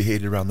Christians would be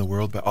hated around the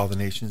world by all the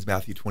nations,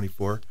 Matthew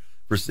 24,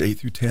 verses 8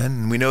 through 10.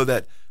 And we know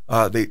that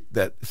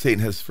that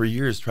Satan has for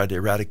years tried to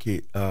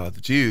eradicate the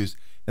Jews,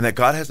 and that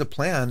God has a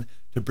plan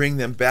to bring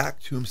them back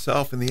to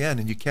himself in the end.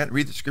 And you can't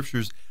read the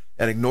scriptures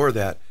and ignore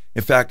that.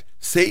 In fact,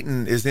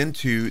 Satan is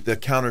into the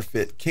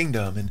counterfeit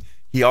kingdom, and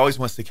he always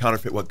wants to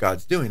counterfeit what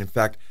God's doing. In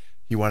fact,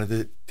 he wanted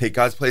to take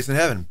God's place in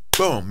heaven.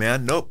 Boom,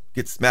 man. Nope.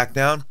 Gets smacked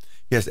down.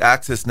 He has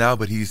access now,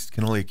 but he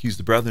can only accuse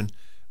the brethren.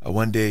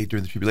 One day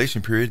during the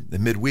tribulation period, the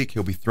midweek,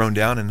 he'll be thrown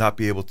down and not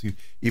be able to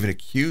even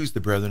accuse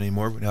the brethren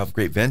anymore. We'll have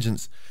great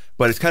vengeance.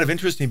 But it's kind of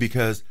interesting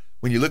because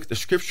when you look at the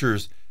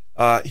scriptures,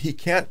 he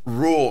can't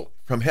rule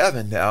from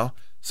heaven now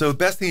So the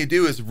best thing you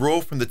do is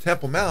roll from the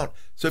Temple Mount.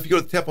 So if you go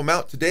to the Temple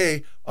Mount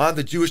today, on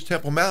the Jewish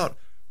Temple Mount,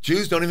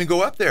 Jews don't even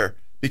go up there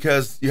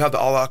because you have the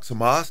Al-Aqsa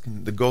Mosque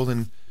and the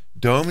Golden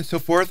Dome and so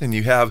forth, and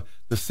you have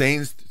the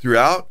sayings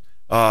throughout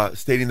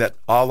stating that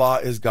Allah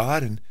is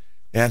God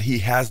and he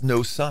has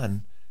no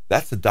son.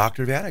 That's the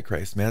doctrine of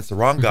Antichrist, man. It's the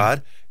wrong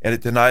God, and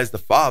it denies the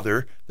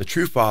Father, the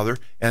true Father,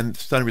 and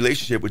Son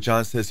relationship, which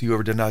John says,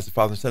 whoever denies the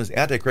Father and the Son is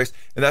Antichrist,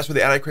 and that's where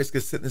the Antichrist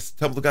gets sit in this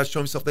temple of God, show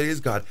himself that he is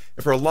God.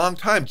 And for a long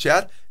time,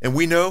 Chad, and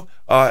we know,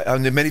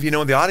 and many of you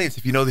know in the audience,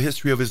 if you know the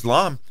history of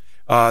Islam,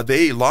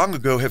 they long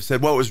ago have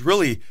said, well, it was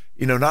really,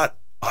 not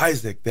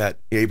Isaac that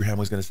Abraham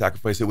was going to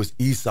sacrifice, it was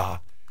Esau.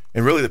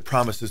 And really the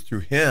promise is through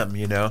him,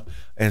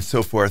 and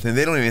so forth. And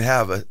they don't even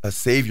have a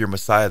Savior,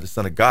 Messiah, the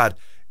Son of God.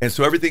 And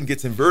so everything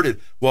gets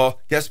inverted. Well,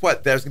 guess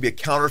what? There's going to be a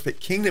counterfeit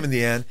kingdom in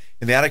the end,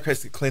 and the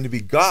Antichrist that claim to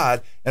be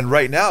God. And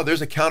right now,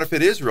 there's a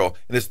counterfeit Israel,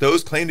 and it's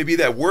those claim to be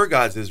that we're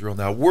God's Israel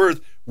now.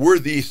 We're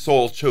the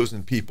sole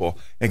chosen people,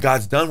 and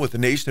God's done with the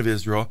nation of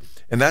Israel.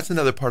 And that's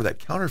another part of that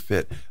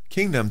counterfeit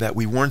kingdom that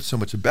we warn so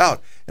much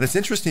about. And it's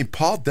interesting,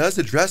 Paul does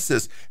address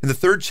this in the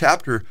 3rd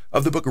chapter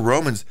of the book of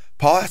Romans.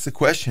 Paul asks a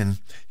question.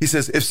 He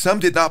says, if some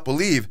did not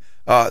believe,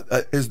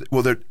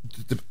 will the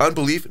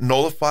unbelief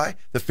nullify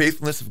the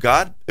faithfulness of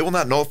God? It will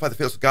not nullify the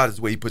faithfulness of God is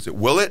the way he puts it.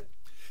 Will it?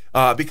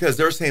 Because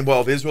they're saying,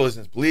 well, if Israel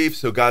isn't believed,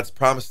 so God's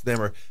promise to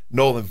them are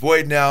null and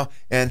void now.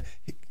 And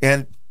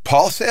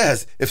Paul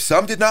says, if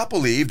some did not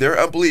believe, their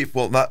unbelief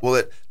will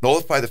it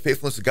nullify the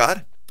faithfulness of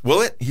God?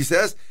 Will it? He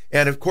says.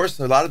 And of course,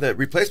 a lot of the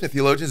replacement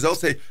theologians, they'll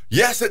say,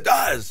 yes, it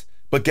does.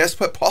 But guess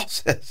what Paul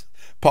says?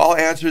 Paul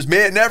answers,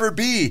 may it never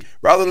be.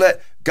 Rather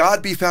let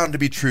God be found to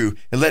be true,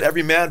 and let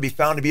every man be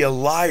found to be a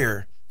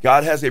liar.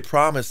 God has a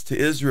promise to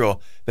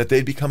Israel that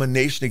they'd become a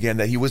nation again,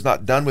 that he was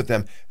not done with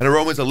them. And in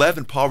Romans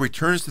 11, Paul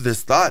returns to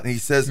this thought, and he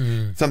says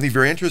something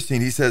very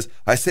interesting. He says,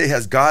 I say,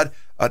 has God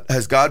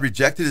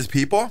rejected his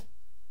people?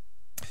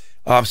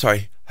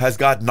 Has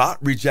God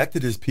not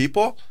rejected his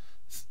people?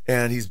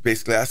 And he's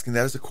basically asking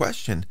that as a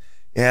question.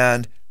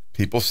 And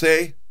people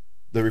say,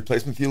 the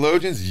replacement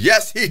theologians,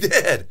 yes, he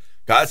did.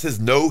 God says,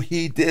 no,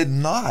 he did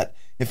not.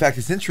 In fact,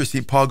 it's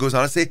interesting. Paul goes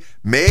on to say,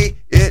 may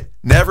it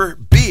never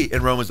be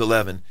in Romans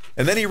 11.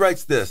 And then he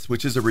writes this,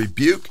 which is a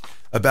rebuke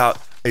about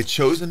a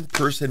chosen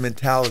person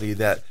mentality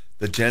that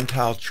the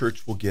Gentile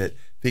church will get,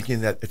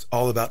 thinking that it's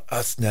all about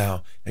us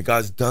now and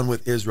God's done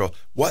with Israel.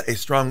 What a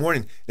strong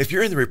warning. If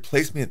you're in the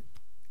replacement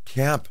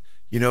camp,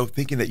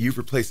 thinking that you've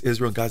replaced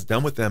Israel and God's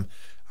done with them,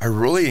 I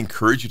really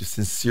encourage you to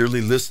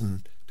sincerely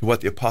listen to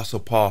what the Apostle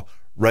Paul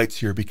writes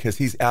here, because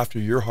he's after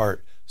your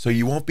heart. So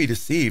you won't be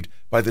deceived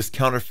by this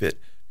counterfeit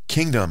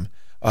kingdom,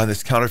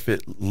 this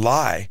counterfeit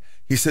lie.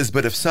 He says,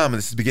 but if some, and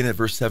this is beginning at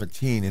verse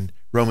 17 in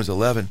Romans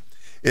 11,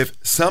 if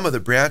some of the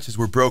branches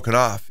were broken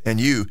off, and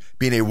you,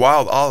 being a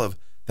wild olive,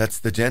 that's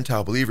the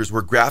Gentile believers,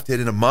 were grafted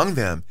in among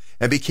them,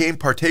 and became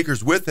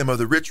partakers with them of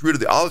the rich root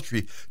of the olive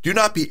tree, do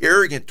not be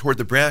arrogant toward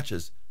the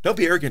branches. Don't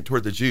be arrogant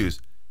toward the Jews,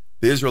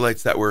 the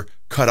Israelites that were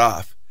cut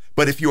off.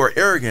 But if you are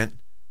arrogant,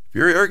 if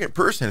you're an arrogant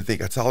person and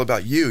think it's all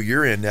about you,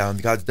 you're in now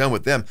and God's done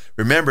with them,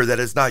 remember that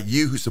it's not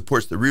you who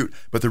supports the root,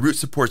 but the root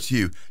supports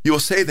you. You will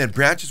say then,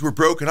 branches were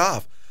broken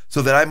off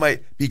so that I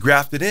might be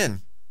grafted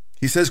in.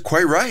 He says,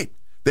 quite right.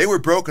 They were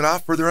broken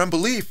off for their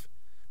unbelief.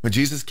 When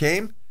Jesus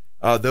came,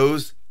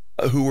 those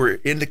who were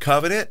in the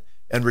covenant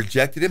and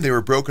rejected him, they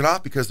were broken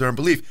off because of their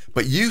unbelief.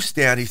 But you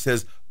stand, he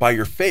says, by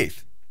your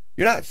faith.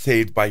 You're not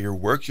saved by your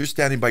works. You're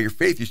standing by your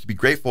faith. You should be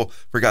grateful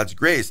for God's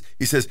grace.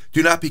 He says,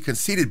 do not be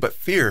conceited, but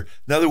fear.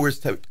 In other words,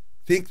 to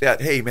think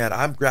that, hey, man,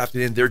 I'm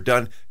grafted in. They're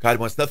done. God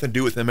wants nothing to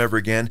do with them ever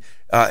again.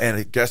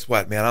 And guess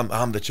what, man?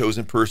 I'm the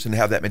chosen person to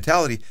have that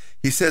mentality.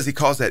 He says, he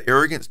calls that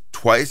arrogance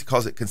twice. He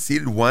calls it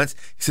conceited once.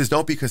 He says,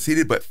 don't be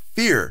conceited, but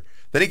fear.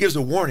 Then he gives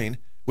a warning,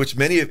 which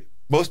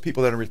most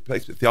people that are in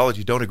replacement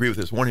theology don't agree with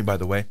this warning, by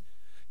the way.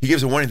 He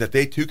gives a warning that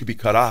they too could be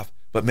cut off.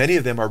 But many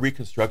of them are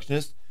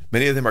Reconstructionists.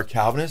 Many of them are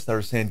Calvinists that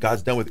are saying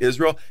God's done with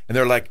Israel. And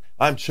they're like,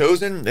 I'm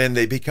chosen. And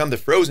they become the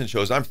frozen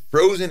chosen. I'm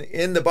frozen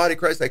in the body of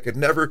Christ. I could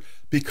never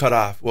be cut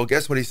off. Well,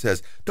 guess what he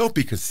says? Don't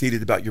be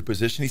conceited about your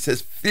position. He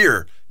says,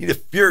 fear. You need to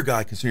fear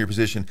God concerning your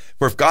position.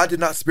 For if God did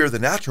not spare the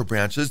natural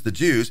branches, the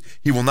Jews,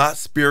 he will not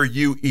spare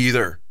you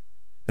either.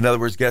 In other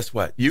words, guess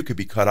what? You could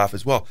be cut off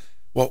as well.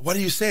 Well, what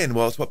are you saying?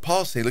 Well, it's what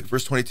Paul's saying. Look at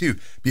verse 22.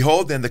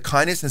 Behold, then, the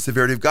kindness and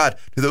severity of God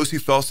to those who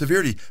fell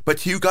severity, but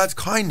to you God's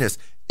kindness,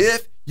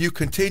 if you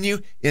continue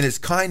in his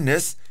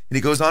kindness. And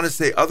he goes on to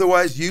say,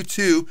 otherwise you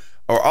too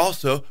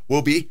also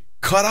will be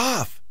cut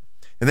off.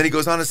 And then he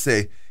goes on to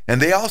say,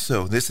 and they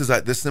also, this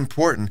is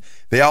important,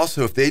 they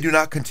also, if they do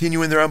not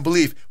continue in their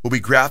unbelief, will be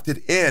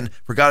grafted in,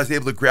 for God is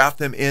able to graft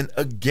them in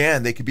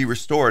again. They could be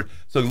restored.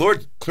 So the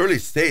Lord clearly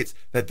states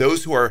that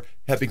those who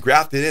have been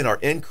grafted in are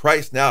in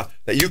Christ now,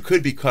 that you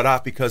could be cut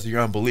off because of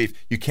your unbelief.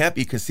 You can't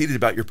be conceited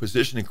about your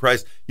position in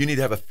Christ. You need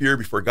to have a fear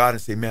before God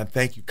and say, man,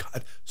 thank you,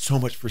 God, so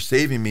much for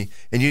saving me.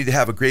 And you need to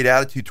have a great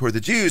attitude toward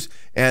the Jews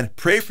and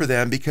pray for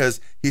them,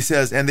 because he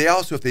says, and they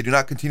also, if they do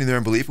not continue their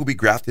unbelief, will be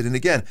grafted in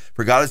again.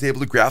 For God is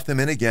able to graft them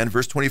in again.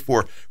 Verse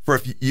 24, for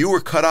if you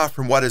were cut off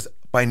from what is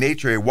by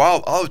nature a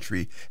wild olive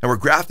tree, and were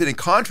grafted in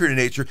contrary to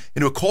nature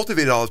into a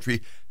cultivated olive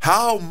tree,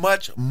 how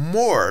much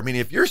more, I mean,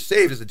 if you're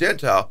saved as a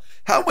Gentile,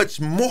 how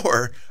much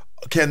more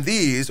can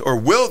these, or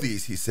will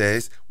these, he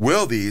says,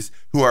 will these,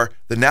 who are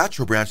the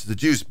natural branches of the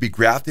Jews, be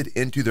grafted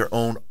into their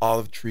own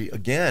olive tree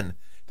again?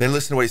 Then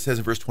listen to what he says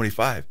in verse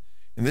 25.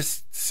 And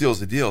this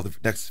seals the deal, the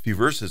next few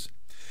verses.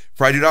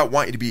 For I do not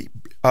want you to be,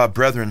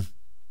 brethren,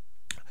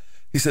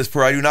 he says,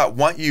 for I do not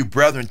want you,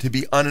 brethren, to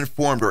be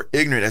uninformed or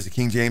ignorant, as the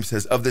King James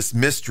says, of this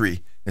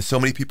mystery. And so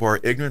many people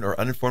are ignorant or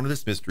uninformed of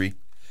this mystery,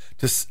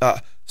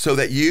 so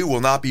that you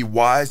will not be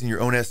wise in your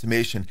own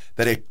estimation,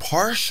 that a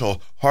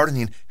partial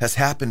hardening has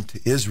happened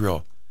to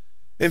Israel.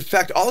 In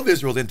fact, all of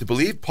Israel didn't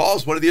believe.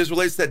 Paul's one of the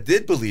Israelites that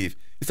did believe.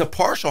 It's a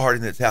partial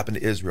hardening that's happened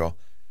to Israel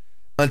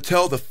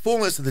until the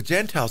fullness of the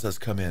Gentiles has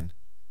come in.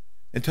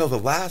 Until the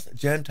last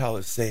Gentile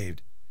is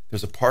saved,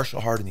 there's a partial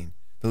hardening.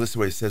 Then listen to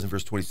what he says in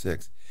verse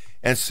 26.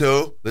 And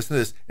so, listen to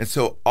this, and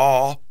so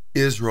all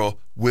Israel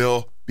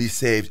will be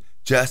saved,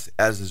 just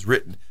as is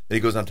written. Then he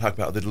goes on to talk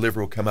about the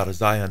deliverer will come out of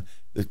Zion,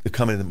 the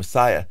coming of the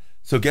Messiah.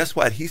 So guess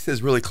what? He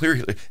says really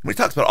clearly, when he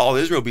talks about all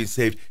Israel being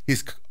saved,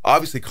 he's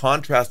obviously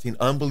contrasting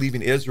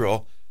unbelieving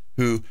Israel,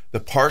 who the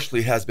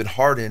partially has been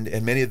hardened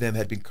and many of them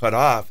had been cut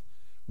off,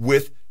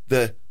 with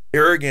the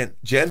arrogant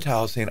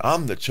Gentiles saying,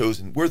 I'm the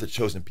chosen, we're the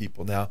chosen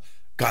people now.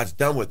 God's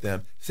done with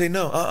them. Say,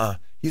 no,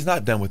 he's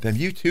not done with them.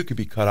 You too could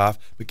be cut off,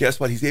 but guess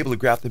what? He's able to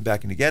graft them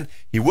back in again.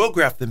 He will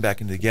graft them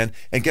back in again,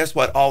 and guess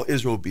what? All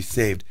Israel will be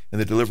saved, and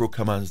the deliverer will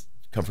come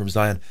from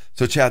Zion.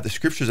 So, Chad, the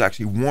scriptures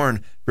actually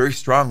warn very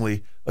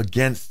strongly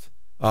against.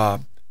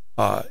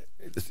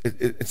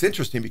 It's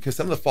interesting because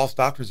some of the false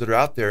doctrines that are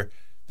out there,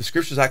 the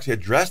scriptures actually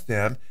address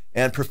them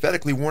and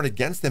prophetically warn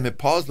against them. And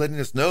Paul is letting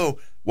us know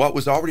what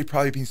was already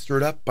probably being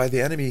stirred up by the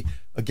enemy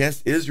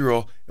against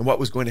Israel and what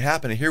was going to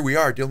happen. And here we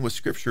are dealing with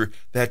scripture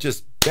that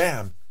just,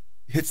 bam,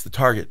 hits the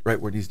target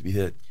right where it needs to be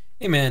hit.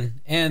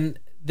 Amen. And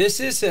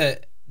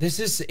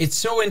it's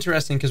so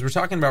interesting because we're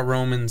talking about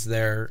Romans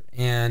there,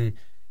 and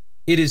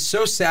it is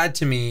so sad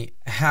to me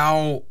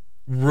how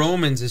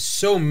Romans is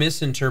so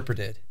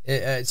misinterpreted,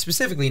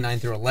 specifically 9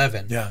 through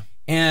 11. Yeah.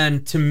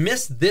 And to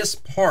miss this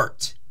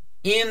part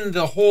in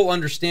the whole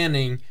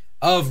understanding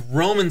of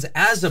Romans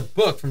as a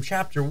book from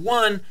chapter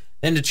 1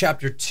 then to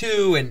chapter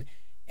 2,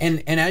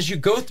 and as you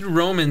go through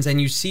Romans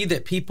and you see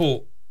that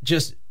people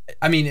just,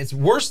 I mean, it's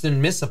worse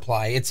than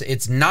misapply.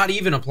 It's not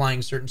even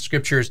applying certain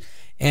scriptures,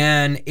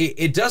 and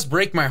it does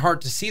break my heart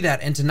to see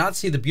that and to not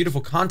see the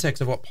beautiful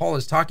context of what Paul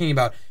is talking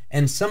about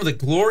and some of the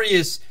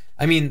glorious,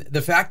 I mean,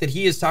 the fact that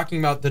he is talking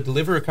about the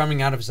deliverer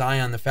coming out of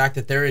Zion, the fact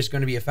that there is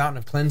going to be a fountain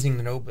of cleansing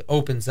that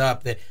opens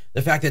up,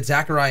 the fact that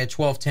Zechariah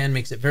 12:10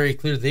 makes it very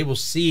clear that they will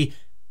see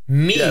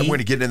me. Yeah, we're going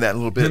to get into that in a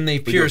little bit. When they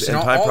pierce, and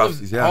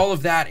all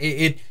of that,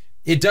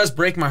 it does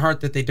break my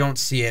heart that they don't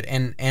see it,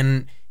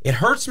 and it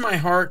hurts my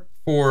heart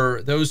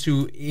for those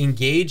who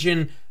engage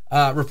in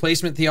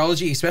replacement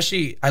theology.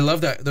 Especially, I love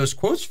those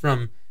quotes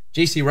from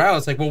J.C. Ryle.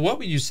 It's like, well, what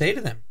would you say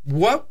to them?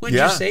 What would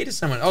you say to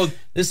someone? Oh,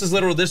 this is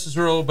literal, this is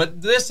real,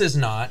 but this is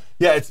not.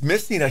 Yeah, it's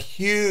missing a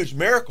huge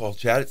miracle,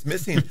 Chad. It's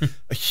missing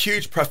a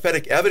huge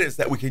prophetic evidence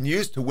that we can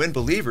use to win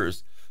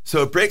believers.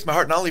 So it breaks my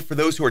heart not only for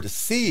those who are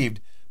deceived.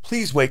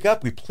 Please wake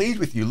up. We plead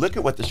with you. Look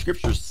at what the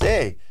scriptures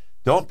say.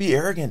 Don't be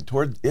arrogant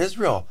toward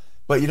Israel.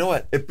 But you know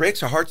what? It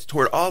breaks our hearts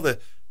toward all the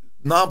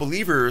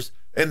non-believers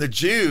and the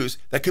Jews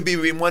that could be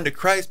being won to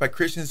Christ by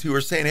Christians who are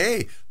saying,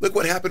 hey, look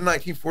what happened in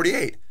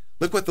 1948.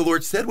 Look what the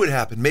Lord said would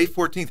happen, May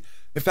 14th.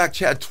 In fact,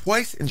 Chad,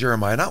 twice in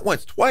Jeremiah, not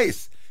once,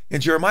 twice in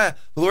Jeremiah,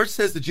 the Lord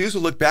says the Jews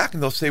will look back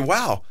and they'll say,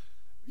 wow,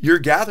 your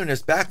gathering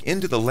us back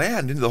into the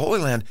land, into the Holy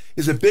Land,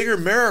 is a bigger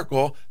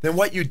miracle than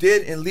what you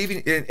did in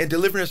leaving and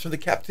delivering us from the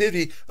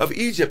captivity of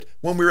Egypt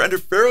when we were under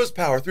Pharaoh's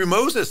power through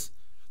Moses.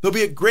 There'll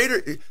be a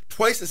greater,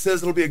 twice it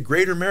says it'll be a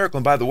greater miracle.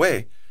 And by the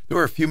way, there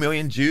were a few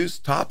million Jews,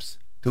 tops,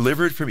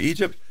 delivered from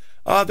Egypt.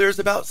 There's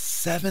about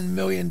 7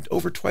 million,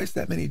 over twice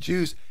that many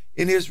Jews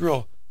in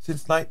Israel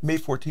since May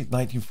 14th,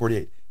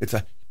 1948. It's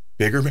a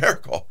bigger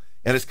miracle,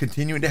 and it's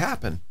continuing to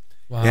happen.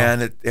 Wow.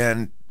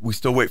 And we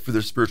still wait for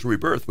their spiritual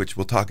rebirth, which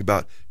we'll talk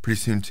about pretty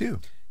soon too.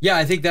 Yeah,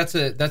 I think that's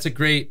a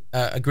great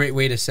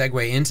way to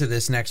segue into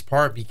this next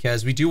part,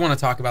 because we do want to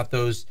talk about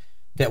those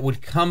that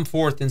would come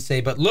forth and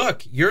say, but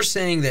look, you're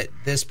saying that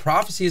this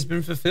prophecy has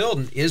been fulfilled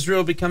and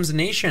Israel becomes a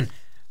nation.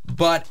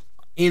 But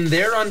in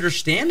their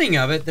understanding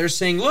of it, they're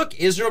saying, look,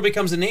 Israel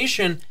becomes a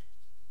nation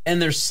and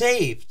they're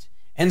saved.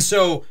 And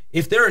so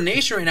if they're a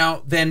nation right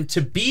now, then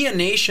to be a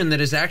nation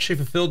that is actually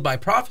fulfilled by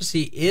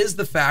prophecy is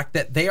the fact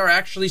that they are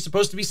actually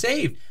supposed to be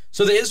saved.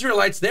 So the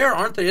Israelites there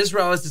aren't the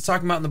Israelites it's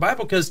talking about in the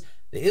Bible, because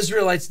the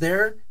Israelites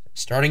there,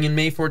 starting in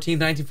May 14th,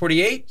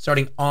 1948,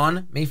 starting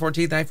on May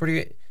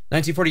 14th,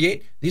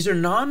 1948, these are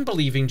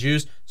non-believing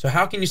Jews, so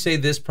how can you say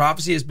this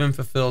prophecy has been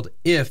fulfilled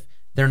if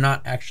they're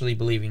not actually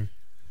believing?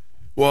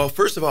 Well,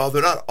 first of all,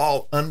 they're not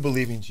all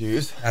unbelieving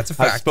Jews. That's a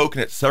fact. I've spoken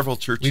at several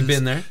churches. We've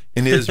been there.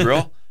 In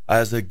Israel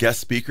as a guest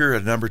speaker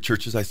at a number of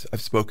churches.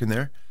 I've spoken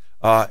there.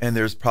 And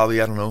there's probably,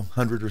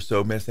 100 or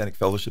so Messianic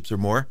fellowships or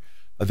more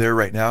there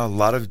right now. A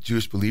lot of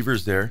Jewish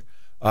believers there.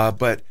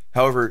 But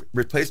however,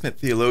 replacement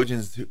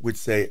theologians would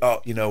say,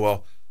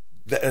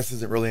 this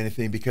isn't really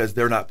anything because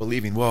they're not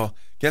believing. Well,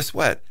 guess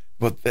what?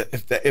 Well,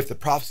 if the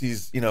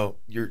prophecies,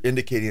 you're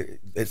indicating,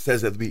 it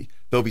says that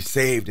they'll be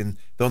saved and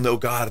they'll know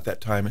God at that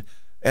time.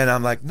 And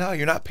I'm like, no,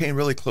 you're not paying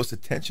really close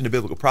attention to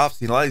biblical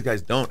prophecy. And a lot of these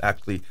guys don't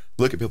actually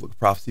look at biblical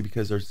prophecy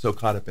because they're so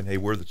caught up in, hey,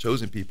 we're the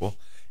chosen people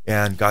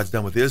and God's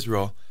done with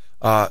Israel,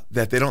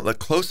 that they don't look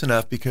close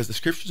enough, because the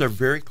scriptures are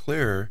very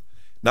clear,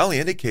 not only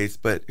indicates,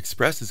 but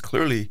expresses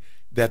clearly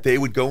that they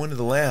would go into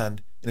the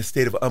land in a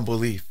state of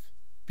unbelief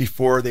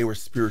before they were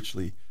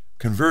spiritually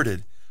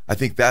converted. I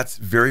think that's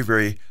very,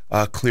 very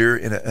clear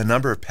in a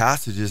number of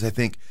passages. I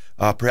think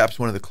perhaps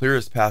one of the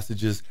clearest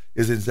passages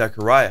is in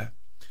Zechariah,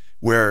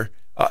 where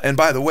and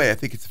by the way, I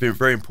think it's very,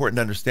 very important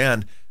to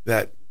understand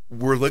that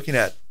we're looking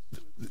at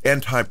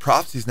end time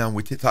prophecies now when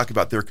we talk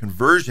about their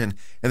conversion,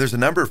 and there's a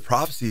number of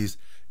prophecies.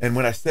 And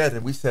when we said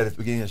at the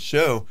beginning of the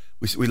show,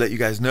 we let you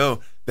guys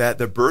know that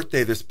the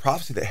birthday, this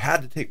prophecy that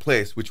had to take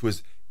place, which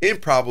was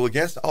improbable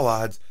against all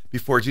odds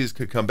before Jesus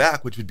could come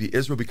back, which would be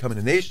Israel becoming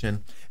a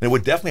nation, and it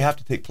would definitely have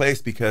to take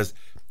place because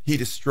he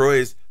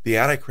destroys the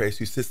Antichrist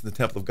who sits in the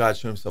temple of God,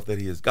 showing himself that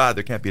he is God.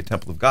 There can't be a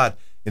temple of God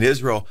in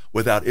Israel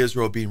without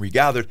Israel being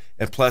regathered.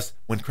 And plus,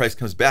 when Christ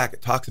comes back,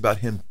 it talks about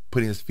him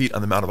putting his feet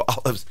on the Mount of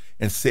Olives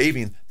and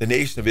saving the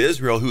nation of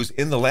Israel, who's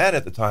in the land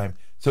at the time.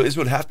 So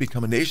Israel would have to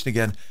become a nation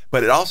again.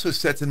 But it also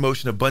sets in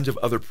motion a bunch of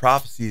other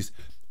prophecies,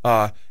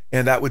 and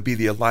that would be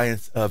the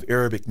alliance of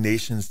Arabic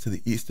nations to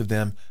the east of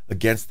them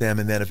against them,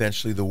 and then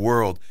eventually the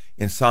world.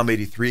 In Psalm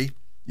 83,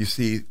 you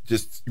see,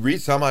 just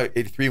read Psalm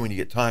 83 when you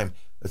get time.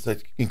 It's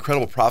an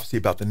incredible prophecy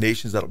about the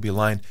nations that will be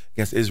aligned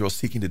against Israel,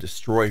 seeking to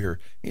destroy her.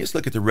 And you just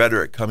look at the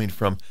rhetoric coming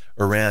from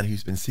Iran,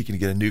 who's been seeking to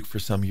get a nuke for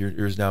some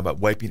years now, about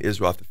wiping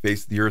Israel off the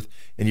face of the earth.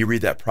 And you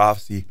read that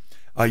prophecy.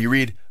 You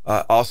read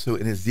also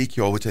in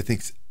Ezekiel, which I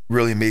think is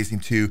really amazing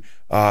too,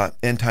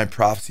 end-time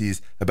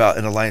prophecies about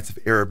an alliance of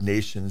Arab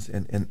nations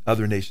and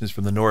other nations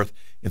from the north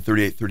in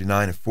 38,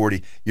 39, and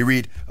 40. You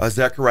read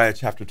Zechariah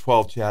chapter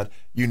 12, Chad.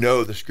 You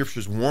know the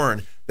scriptures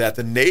warn that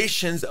the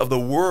nations of the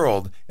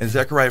world, in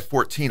Zechariah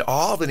 14,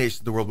 all the nations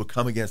of the world will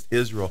come against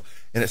Israel.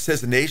 And it says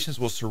the nations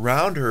will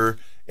surround her,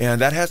 and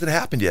that hasn't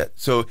happened yet.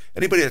 So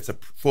anybody that's a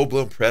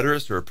full-blown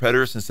preterist or a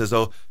preterist and says,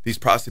 oh, these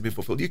prophecies have been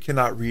fulfilled, you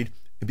cannot read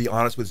and be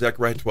honest with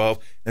Zechariah 12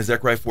 and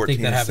Zechariah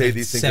 14 and say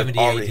these things have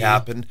already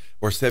happened,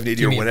 or 70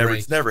 AD or whatever.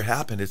 It's never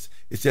happened. It's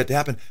yet to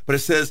happen. But it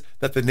says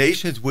that the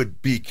nations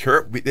would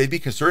they'd be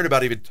concerned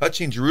about even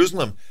touching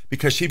Jerusalem,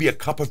 because she'd be a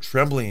cup of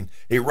trembling,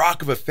 a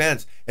rock of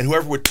offense, and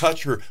whoever would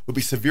touch her would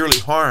be severely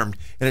harmed.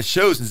 And it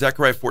shows in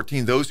Zechariah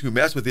 14, those who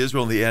mess with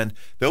Israel in the end,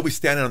 they'll be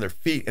standing on their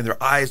feet and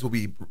their eyes will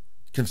be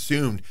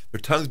consumed. Their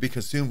tongues will be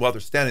consumed while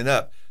they're standing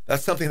up.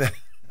 That's something that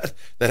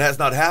has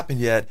not happened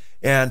yet.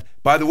 And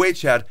by the way,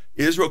 Chad,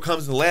 Israel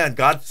comes in the land,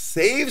 God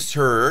saves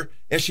her,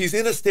 and she's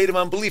in a state of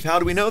unbelief. How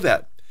do we know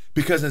that?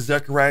 Because in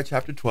Zechariah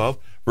chapter 12,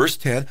 verse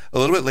 10, a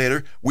little bit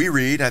later, we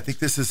read, I think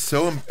this is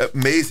so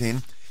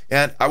amazing,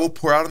 and I will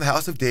pour out on the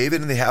house of David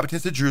and the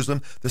inhabitants of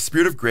Jerusalem the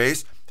spirit of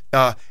grace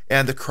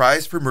and the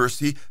cries for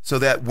mercy, so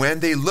that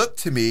when they look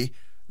to me,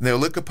 they'll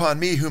look upon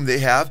me whom they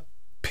have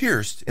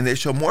pierced, and they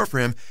shall mourn for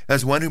him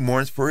as one who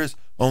mourns for his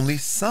only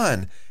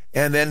son.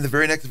 And then the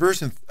very next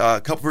verse,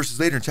 a couple verses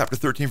later in chapter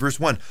 13, verse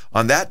 1,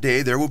 on that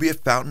day there will be a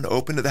fountain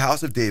open to the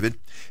house of David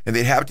and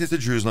the inhabitants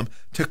of Jerusalem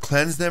to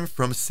cleanse them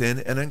from sin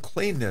and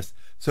uncleanness.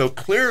 So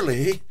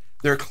clearly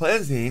their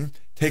cleansing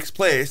takes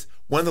place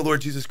when the Lord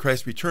Jesus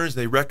Christ returns.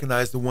 They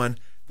recognize the one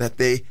that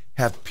they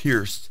have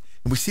pierced.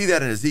 And we see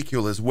that in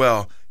Ezekiel as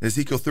well. In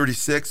Ezekiel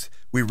 36,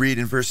 we read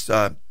in verse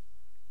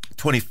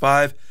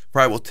 25, for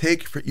I will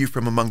take you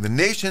from among the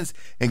nations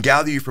and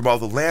gather you from all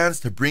the lands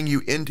to bring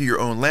you into your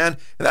own land.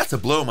 And that's a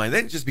blow mind. They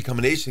didn't just become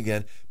a nation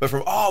again, but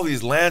from all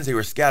these lands they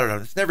were scattered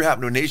on. It's never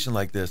happened to a nation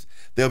like this.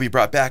 They'll be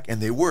brought back,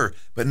 and they were.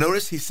 But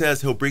notice he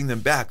says he'll bring them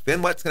back.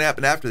 Then what's going to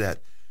happen after that?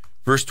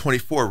 Verse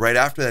 24, right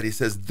after that, he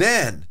says,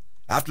 then,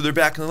 after they're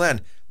back in the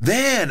land,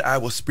 then I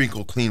will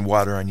sprinkle clean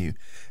water on you,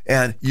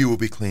 and you will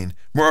be clean.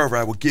 Moreover,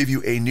 I will give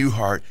you a new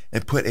heart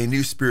and put a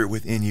new spirit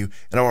within you,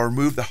 and I will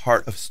remove the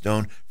heart of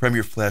stone from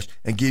your flesh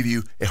and give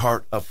you a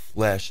heart of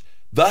flesh.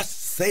 Thus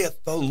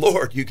saith the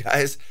Lord, you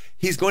guys.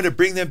 He's going to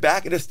bring them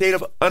back in a state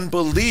of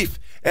unbelief,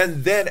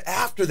 and then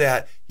after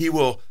that,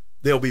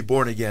 they'll be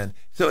born again.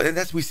 So, and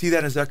we see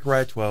that in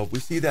Zechariah 12. We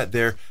see that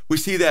there. We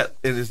see that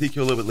in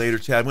Ezekiel a little bit later,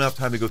 Chad. We don't have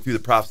time to go through the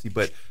prophecy,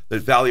 but the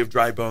valley of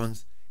dry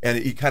bones.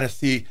 And you kind of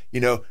see,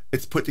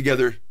 it's put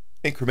together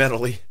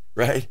incrementally,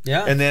 right?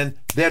 Yeah. And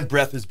then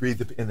breath is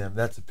breathed in them.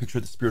 That's a picture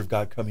of the Spirit of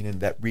God coming in,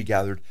 that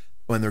regathered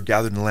when they're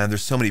gathered in the land.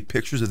 There's so many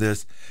pictures of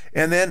this.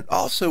 And then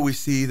also we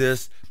see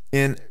this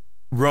in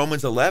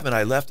Romans 11,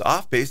 I left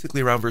off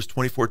basically around verse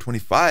 24,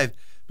 25.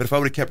 But if I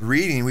would have kept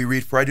reading, we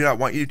read, "For I do not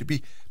want you to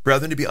be,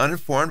 brethren, to be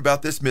uninformed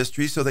about this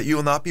mystery, so that you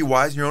will not be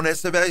wise in your own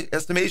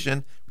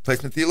estimation."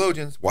 Replacement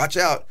theologians, watch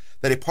out,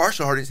 that a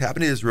partial hardening has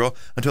happened to Israel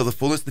until the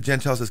fullness of the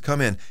Gentiles has come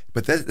in.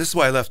 But this is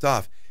why I left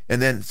off.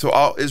 And then, so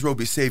all Israel will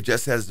be saved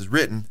just as is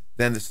written.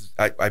 Then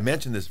I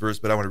mentioned this verse,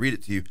 but I want to read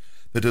it to you.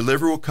 "The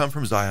deliverer will come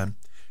from Zion.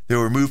 He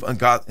will remove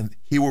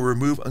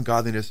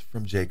ungodliness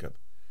from Jacob."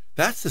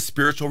 That's the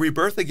spiritual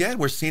rebirth again.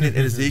 We're seeing it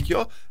in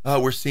Ezekiel.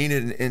 We're seeing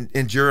it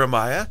in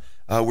Jeremiah.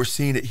 We're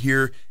seeing it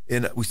here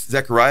in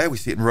Zechariah. We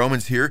see it in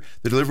Romans here.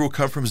 "The deliverer will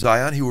come from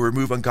Zion. He will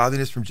remove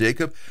ungodliness from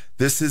Jacob.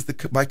 This is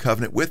my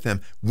covenant with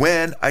them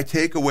when I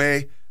take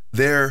away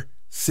their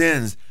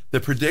sins." The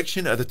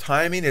prediction of the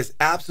timing is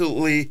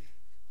absolutely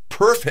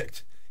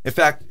perfect. In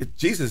fact,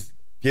 Jesus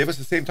gave us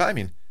the same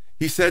timing.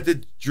 He said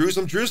to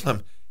Jerusalem,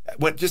 Jerusalem,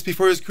 just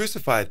before he was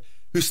crucified,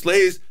 "Who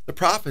slays the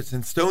prophets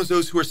and stones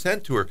those who are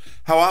sent to her.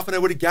 How often I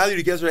would have gathered you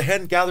together, a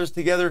hen gathers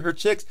together her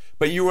chicks,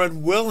 but you were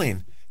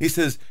unwilling." He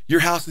says,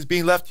 your house is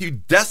being left to you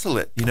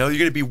desolate. You're going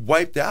to be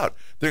wiped out.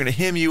 They're going to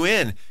hem you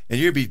in, and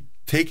you're going to be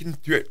taken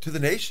through to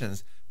the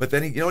nations. But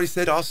then, you know what he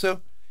said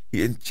also?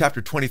 In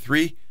chapter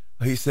 23,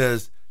 he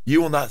says,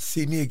 "You will not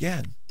see me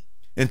again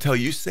until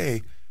you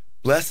say,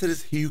 'Blessed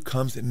is he who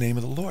comes in the name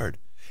of the Lord.'"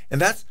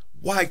 And that's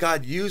why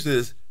God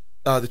uses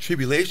the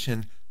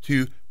tribulation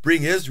to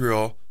bring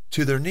Israel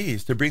to their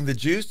knees, to bring the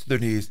Jews to their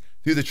knees.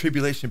 Through the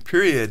tribulation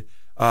period,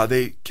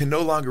 they can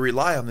no longer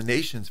rely on the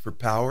nations for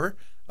power,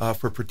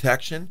 for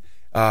protection.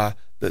 The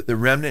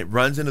remnant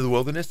runs into the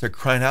wilderness. They're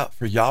crying out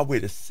for Yahweh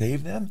to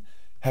save them.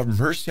 Have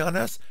mercy on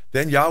us.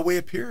 Then Yahweh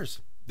appears.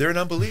 They're in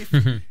unbelief.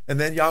 And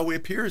then Yahweh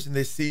appears, and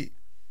they see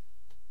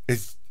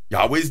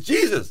Yahweh's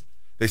Jesus.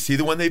 They see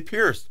the one they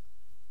pierced.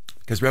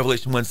 Because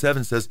Revelation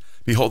 1:7 says,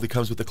 "Behold, he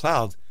comes with the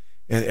clouds,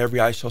 and every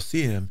eye shall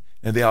see him,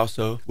 and they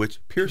also which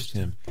pierced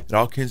him. And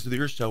all kings of the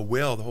earth shall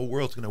wail." The whole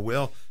world's going to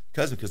wail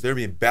because they're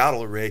being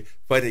battle array,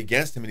 fighting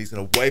against him, and he's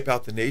going to wipe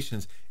out the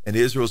nations, and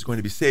Israel's going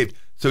to be saved.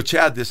 So,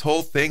 Chad, this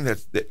whole thing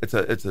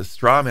it's a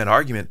straw man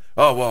argument.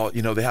 Oh, well,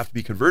 they have to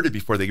be converted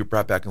before they get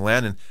brought back in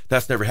land, and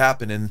that's never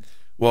happened. And,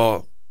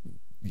 well,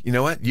 you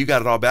know what? You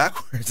got it all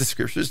backwards. The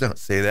scriptures don't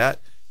say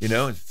that.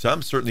 And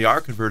some certainly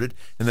are converted,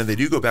 and then they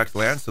do go back to the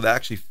land, so that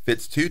actually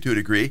fits to a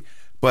degree.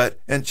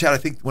 And Chad, I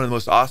think one of the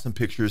most awesome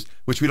pictures,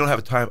 which we don't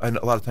have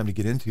a lot of time to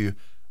get into,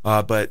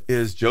 but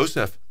is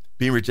Joseph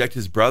being rejected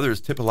his brothers,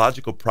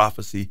 typological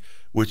prophecy,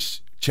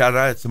 which Chad and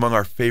I, it's among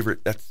our favorite.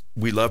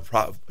 We love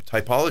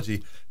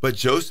typology, but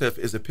Joseph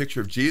is a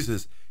picture of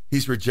Jesus.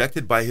 He's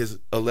rejected by his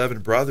 11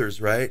 brothers,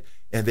 right?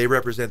 And they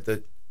represent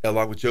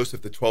along with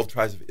Joseph, the 12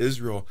 tribes of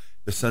Israel,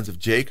 the sons of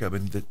Jacob,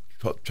 and the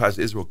 12 tribes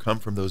of Israel come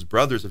from those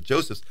brothers of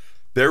Joseph's.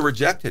 They're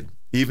rejected,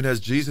 even as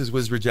Jesus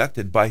was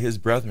rejected by his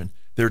brethren,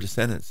 their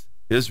descendants,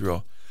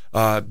 Israel.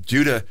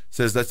 Judah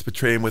says, "Let's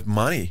betray him with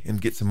money and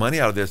get some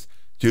money out of this."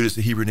 Judah is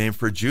the Hebrew name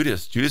for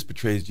Judas. Judas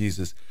betrays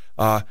Jesus.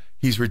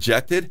 He's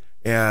rejected,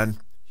 and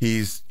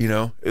he's,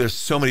 there's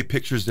so many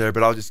pictures there,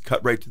 but I'll just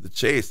cut right to the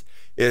chase.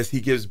 Is he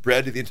gives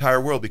bread to the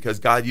entire world because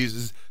God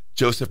uses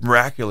Joseph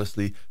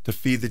miraculously to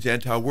feed the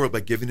Gentile world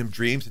by giving him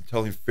dreams and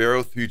telling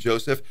Pharaoh through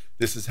Joseph,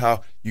 this is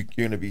how you're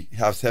going to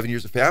have 7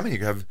 years of famine.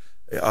 You're going to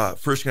have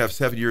first you're going to have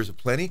 7 years of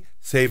plenty,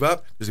 save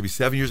up. There's going to be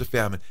 7 years of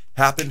famine.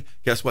 Happened,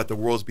 guess what? The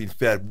world's being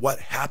fed. What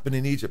happened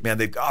in Egypt? Man,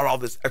 they've got all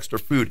this extra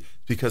food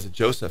because of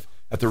Joseph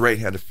at the right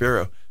hand of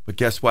Pharaoh. But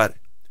guess what?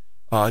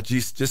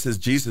 Just as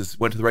Jesus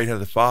went to the right hand of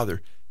the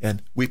Father,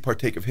 and we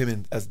partake of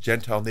him as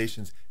Gentile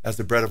nations, as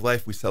the bread of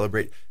life, we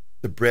celebrate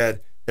the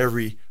bread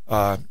every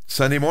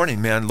Sunday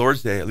morning, man.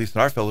 Lord's Day, at least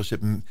in our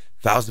fellowship, and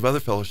thousands of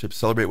other fellowships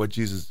celebrate what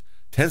Jesus,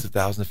 tens of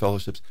thousands of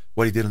fellowships,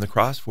 what he did on the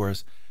cross for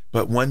us.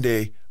 But one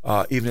day,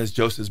 even as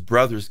Joseph's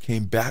brothers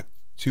came back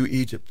to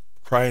Egypt,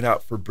 crying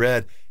out for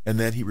bread, and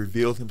then he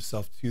revealed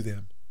himself to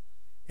them.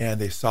 And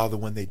they saw the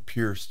one they'd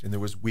pierced, and there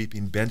was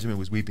weeping. Benjamin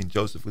was weeping.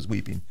 Joseph was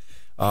weeping.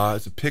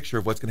 It's a picture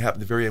of what's going to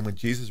happen at the very end when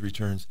Jesus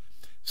returns.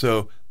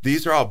 So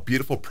these are all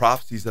beautiful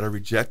prophecies that are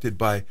rejected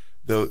by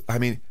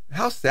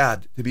how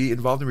sad to be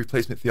involved in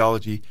replacement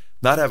theology,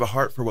 not have a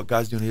heart for what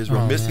God's doing in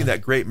Israel, missing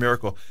that great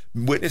miracle,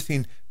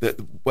 witnessing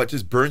what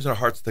just burns in our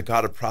hearts the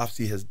God of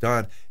prophecy has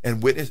done,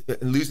 and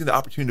losing the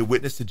opportunity to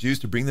witness to Jews,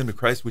 to bring them to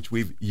Christ, which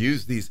we've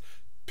used these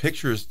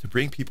pictures to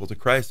bring people to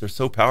Christ. They're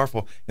so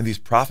powerful, and these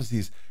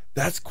prophecies,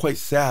 that's quite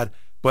sad.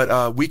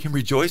 But we can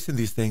rejoice in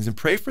these things and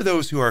pray for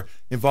those who are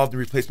involved in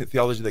replacement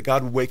theology, that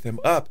God would wake them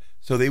up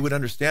so they would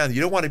understand.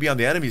 You don't want to be on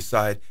the enemy's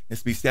side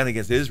and be standing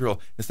against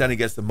Israel and standing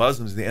against the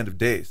Muslims in the end of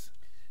days.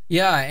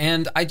 Yeah,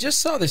 and I just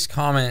saw this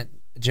comment,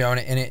 Joe,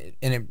 and it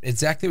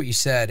exactly what you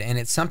said, and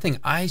it's something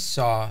I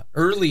saw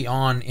early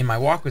on in my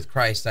walk with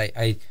Christ.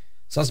 I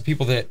saw some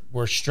people that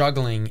were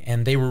struggling,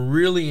 and they were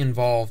really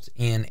involved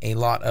in a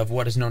lot of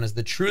what is known as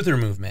the truther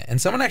movement.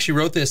 And someone actually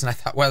wrote this, and I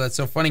thought, wow, that's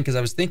so funny, because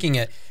I was thinking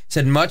it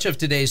said, much of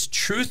today's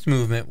truth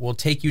movement will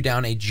take you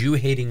down a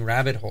Jew-hating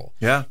rabbit hole.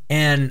 Yeah.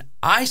 And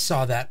I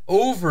saw that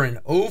over and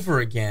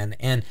over again.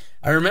 And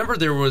I remember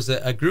there was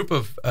a group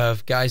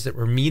of guys that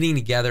were meeting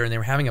together, and they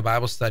were having a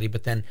Bible study.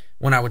 But then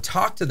when I would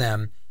talk to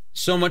them,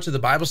 so much of the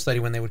Bible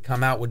study when they would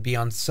come out would be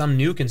on some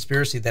new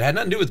conspiracy that had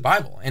nothing to do with the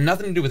Bible and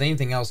nothing to do with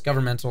anything else,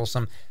 governmental,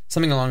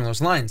 something along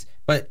those lines.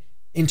 But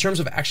in terms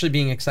of actually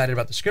being excited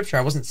about the scripture,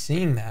 I wasn't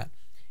seeing that.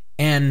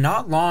 And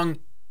not long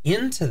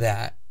into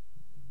that,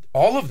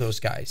 all of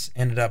those guys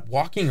ended up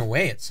walking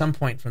away at some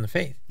point from the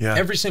faith. Yeah.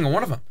 Every single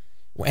one of them.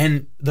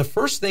 And the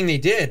first thing they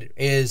did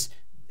is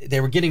they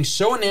were getting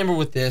so enamored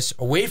with this,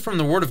 away from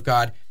the Word of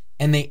God,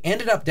 and they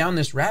ended up down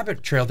this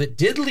rabbit trail that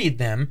did lead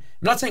them.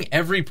 I'm not saying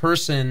every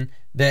person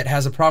that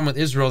has a problem with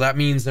Israel, that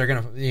means they're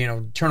going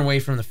to, turn away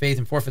from the faith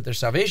and forfeit their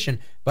salvation.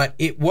 But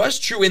it was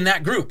true in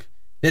that group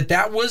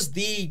that was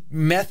the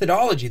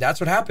methodology.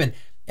 That's what happened.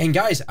 And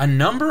guys, a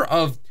number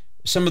of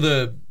some of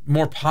the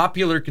more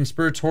popular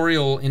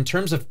conspiratorial, in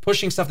terms of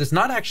pushing stuff that's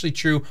not actually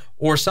true,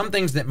 or some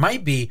things that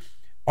might be,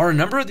 are a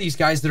number of these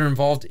guys that are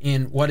involved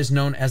in what is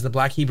known as the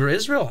Black Hebrew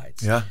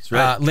Israelites. Yeah, that's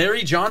right.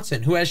 Larry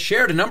Johnson, who has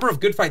shared a number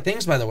of Good Fight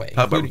things, by the way.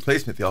 How about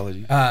replacement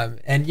theology?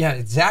 And yeah,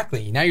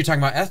 exactly. Now you're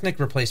talking about ethnic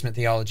replacement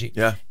theology.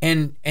 Yeah.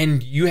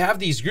 And you have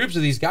these groups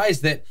of these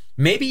guys that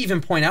maybe even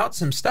point out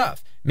some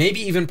stuff.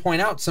 Maybe even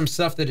point out some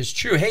stuff that is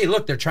true. Hey,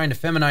 look, they're trying to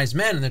feminize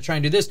men and they're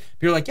trying to do this.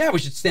 But you're like, yeah, we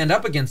should stand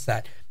up against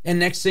that. And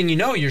next thing you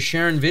know, you're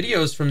sharing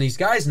videos from these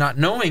guys not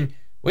knowing,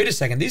 wait a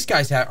second, these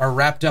guys are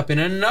wrapped up in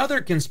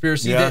another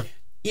conspiracy that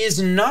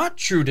is not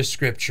true to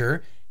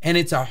Scripture, and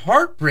it's a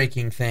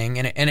heartbreaking thing,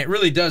 and it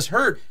really does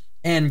hurt.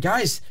 And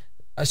guys,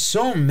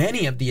 so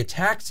many of the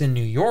attacks in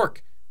New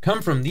York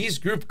come from these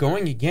groups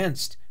going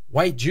against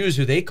white Jews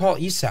who they call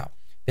Esau.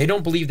 They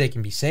don't believe they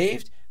can be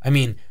saved. I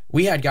mean,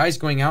 we had guys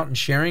going out and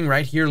sharing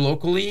right here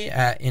locally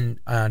in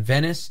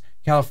Venice,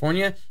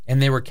 California,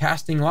 and they were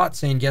casting lots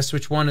saying, guess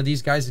which one of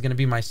these guys is going to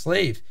be my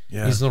slave?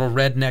 Yeah. These little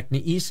redneck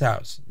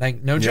Esau's.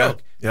 Like, no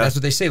joke. Yeah. That's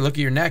what they say. Look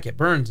at your neck. It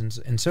burns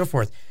and so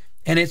forth.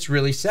 And it's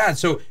really sad.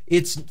 So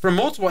it's from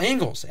multiple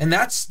angles, and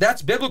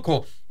that's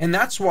biblical. And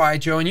that's why,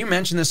 Joe, and you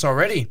mentioned this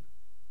already,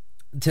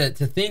 to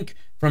think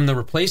from the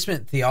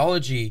replacement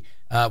theology,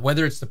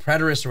 whether it's the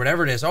preterist or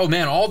whatever it is, oh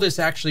man, all this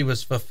actually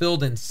was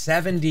fulfilled in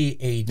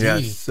 70 AD. Yeah,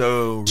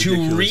 so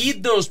ridiculous. To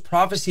read those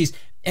prophecies,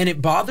 and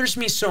it bothers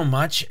me so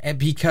much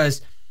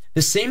because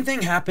the same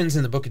thing happens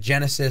in the book of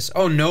Genesis.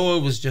 Oh, Noah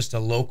was just a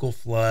local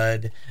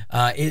flood.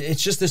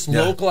 It's just this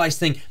localized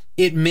thing.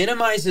 It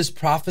minimizes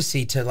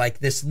prophecy to like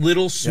this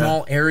little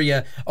small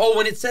area. Oh,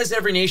 when it says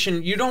every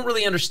nation, you don't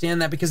really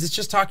understand that because it's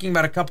just talking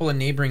about a couple of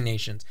neighboring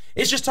nations.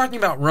 It's just talking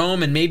about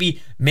Rome and maybe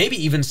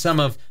even some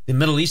of the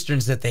Middle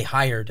Easterns that they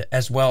hired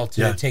as well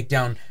to take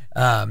down.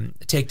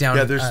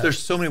 Yeah, there's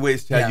so many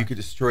ways to how you could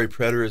destroy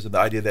preterism. The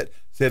idea that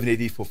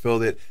 70 AD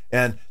fulfilled it,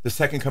 and the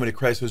second coming of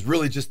Christ was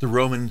really just the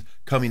Romans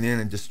coming in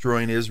and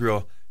destroying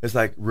Israel. It's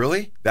like,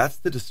 really? That's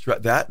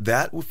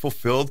that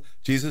fulfilled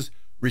Jesus'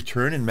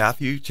 return in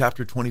Matthew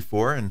chapter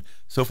 24 and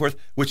so forth.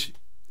 Which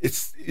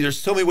there's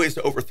so many ways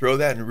to overthrow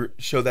that and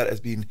show that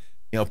as being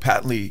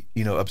patently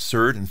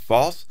absurd and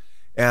false.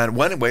 And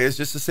one way is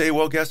just to say,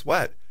 well, guess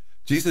what?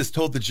 Jesus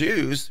told the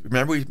Jews,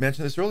 remember we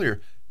mentioned this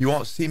earlier, you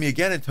won't see me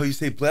again until you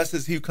say, blessed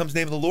is he who comes in the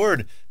name of the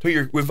Lord, until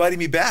you're inviting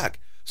me back.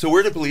 So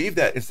we're to believe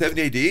that in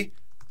 70 AD,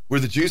 where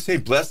the Jews say,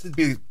 blessed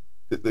be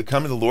the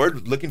coming of the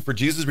Lord, looking for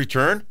Jesus'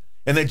 return,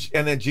 and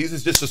then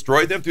Jesus just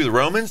destroyed them through the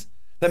Romans?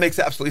 That makes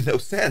absolutely no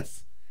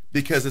sense,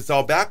 because it's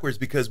all backwards.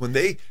 Because when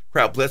they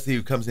cry out, blessed is he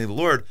who comes in the name of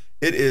the Lord,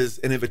 it is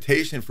an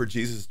invitation for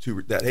Jesus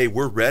that, hey,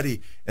 we're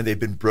ready, and they've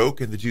been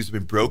broken. The Jews have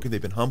been broken.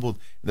 They've been humbled,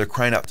 and they're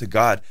crying out to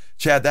God.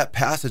 Chad, that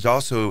passage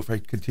also, if I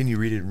continue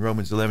reading in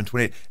Romans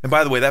 11:28, and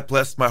by the way, that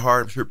blessed my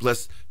heart. I'm sure it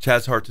blessed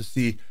Chad's heart to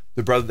see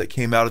the brother that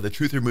came out of the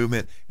truther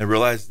movement and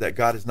realized that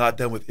God is not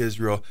done with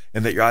Israel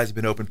and that your eyes have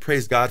been opened.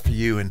 Praise God for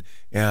you. And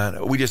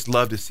we just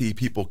love to see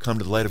people come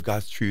to the light of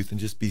God's truth and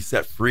just be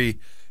set free.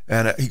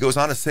 And he goes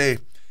on to say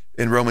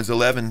in Romans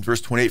 11,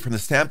 verse 28, from the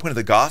standpoint of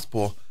the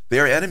gospel, they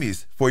are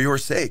enemies for your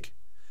sake.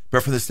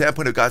 But from the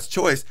standpoint of God's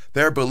choice,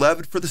 they are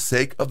beloved for the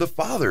sake of the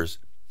fathers.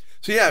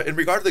 So yeah, in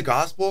regard to the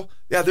gospel,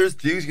 there's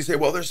Jews. You say,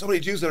 well, there's so many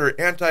Jews that are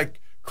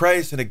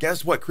anti-Christ and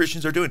against what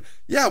Christians are doing.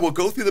 Yeah, we'll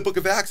go through the book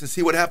of Acts and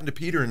see what happened to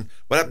Peter and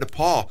what happened to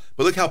Paul.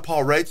 But look how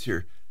Paul writes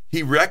here.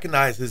 He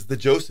recognizes the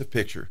Joseph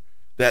picture,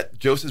 that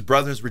Joseph's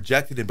brothers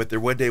rejected him, but there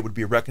one day would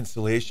be a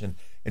reconciliation.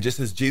 And just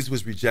as Jesus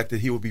was rejected,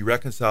 he will be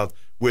reconciled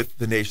with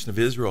the nation of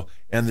Israel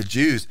and the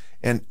Jews.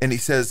 And he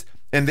says,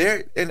 and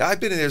I've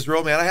been in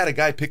Israel, man. I had a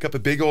guy pick up a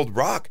big old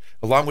rock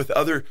along with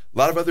a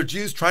lot of other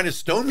Jews trying to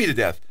stone me to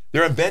death.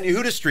 They're on Ben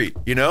Yehuda Street,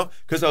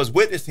 because I was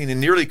witnessing and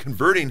nearly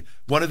converting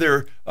one of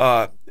their,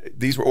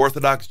 these were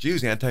Orthodox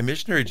Jews,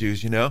 anti-missionary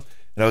Jews, And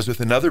I was with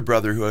another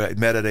brother who I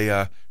met at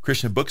a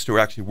Christian bookstore,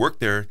 actually worked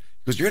there. He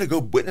goes, you're going to go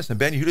witness on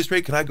Ben Yehuda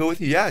Street? Can I go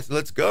with you? Yeah. I said,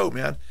 let's go,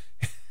 man.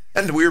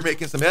 And we were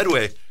making some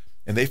headway.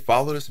 and they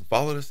followed us,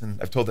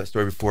 and I've told that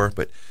story before,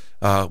 but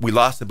we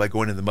lost them by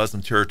going into the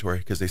Muslim territory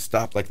because they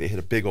stopped like they hit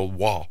a big old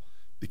wall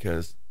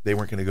because they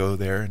weren't going to go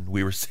there, and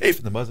we were safe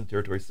in the Muslim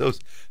territory.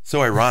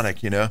 So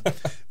ironic, you know.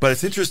 But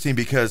it's interesting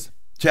because,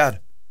 Chad,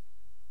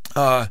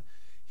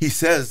 he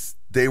says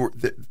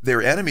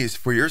they're enemies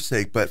for your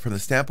sake, but from the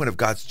standpoint of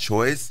God's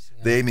choice,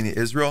 they, meaning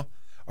Israel,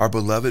 are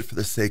beloved for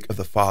the sake of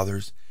the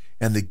fathers,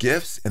 and the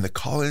gifts and the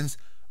callings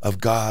of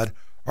God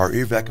are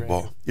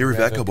irrevocable.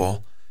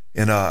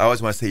 And I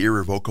always want to say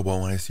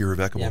irrevocable when I see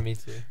irrevocable. Yeah, me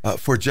too.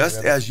 For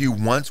just as you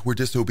once were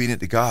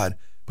disobedient to God,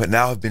 but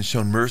now have been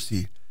shown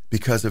mercy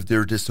because of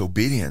their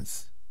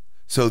disobedience,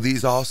 so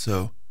these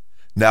also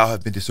now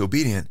have been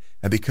disobedient,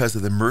 and because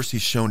of the mercy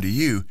shown to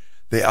you,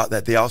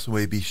 that they also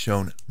may be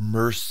shown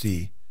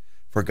mercy.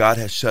 For God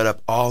has shut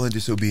up all in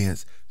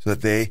disobedience, so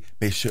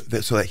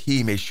that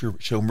He may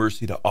show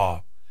mercy to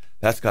all.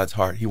 That's God's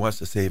heart. He wants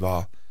to save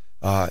all,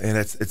 and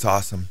it's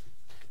awesome.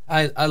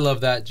 I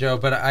love that, Joe,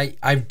 but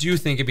I do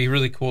think it'd be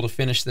really cool to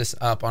finish this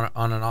up on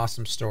an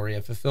awesome story,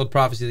 a fulfilled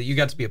prophecy that you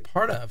got to be a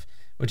part of,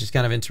 which is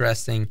kind of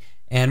interesting.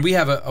 And we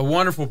have a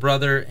wonderful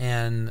brother,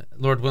 and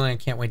Lord willing, I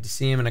can't wait to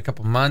see him in a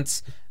couple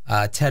months,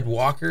 Ted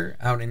Walker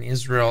out in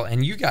Israel.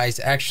 And you guys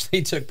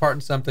actually took part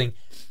in something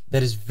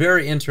that is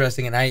very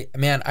interesting. And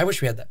I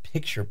wish we had that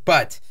picture,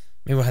 but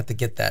maybe we'll have to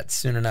get that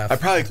soon enough. I'm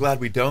probably glad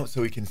we don't,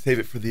 so we can save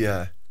it for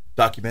the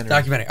documentary.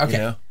 Okay. You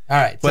know? All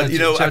right. But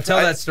so tell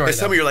that story.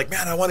 Some of you are like,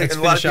 man, I want to. And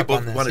a lot of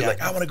people wanted,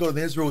 like, I want to go to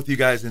Israel with you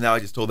guys. And now I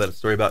just told that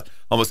story about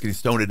almost getting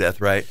stoned to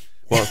death, right?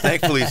 Well,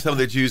 thankfully, some of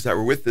the Jews that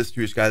were with this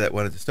Jewish guy that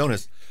wanted to stone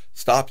us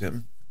stopped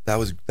him. That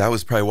was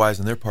probably wise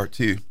on their part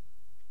too.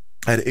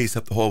 I had to ace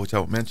up the hole, which I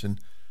won't mention.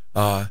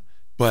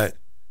 But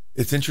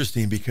it's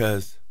interesting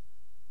because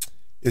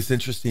it's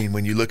interesting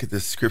when you look at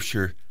this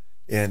scripture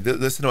and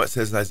listen to what it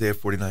says in Isaiah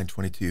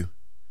 49:22.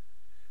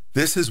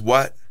 This is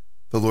what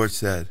the Lord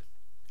said.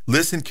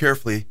 Listen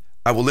carefully.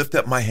 I will lift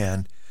up my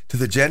hand to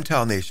the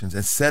Gentile nations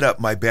and set up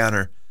my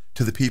banner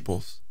to the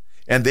peoples.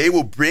 And they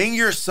will bring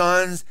your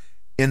sons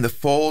in the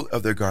fold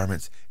of their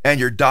garments, and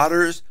your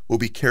daughters will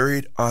be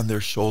carried on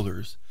their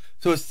shoulders.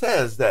 So it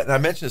says that, and I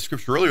mentioned a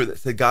scripture earlier that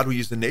said God will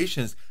use the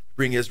nations to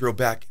bring Israel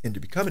back and to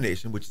become a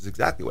nation, which is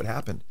exactly what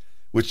happened.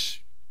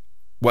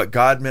 What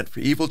God meant for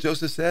evil,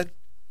 Joseph said,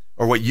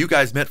 or what you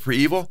guys meant for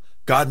evil,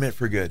 God meant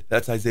for good.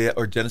 That's Isaiah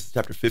or Genesis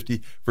chapter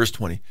 50, verse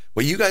 20.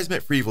 What you guys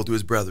meant for evil to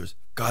his brothers,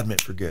 God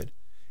meant for good.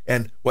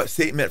 And what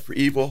Satan meant for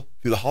evil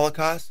through the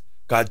Holocaust,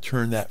 God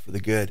turned that for the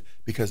good,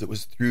 because it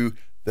was through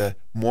the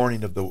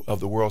mourning of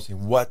the world,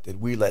 saying, what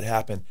did we let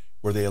happen,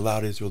 where they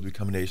allowed Israel to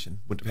become a nation?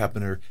 Wouldn't have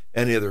happened under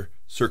any other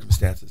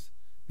circumstances,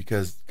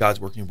 because God's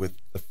working with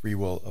the free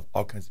will of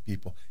all kinds of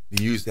people.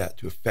 He used that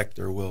to affect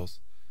their wills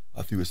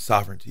through his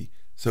sovereignty.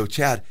 So,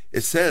 Chad,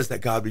 it says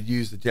that God would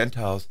use the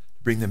Gentiles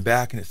to bring them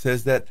back, and it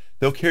says that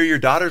they'll carry your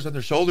daughters on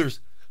their shoulders.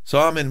 So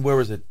I'm in, where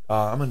was it?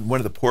 I'm in one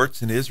of the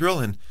ports in Israel,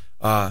 and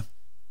I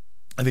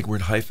think we're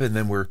in Haifa, and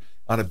then we're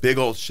on a big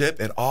old ship,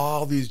 and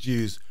all these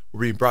Jews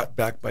were being brought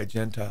back by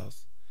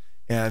Gentiles.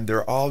 And there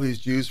are all these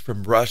Jews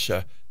from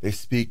Russia. They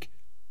speak,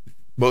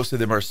 most of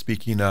them are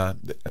speaking,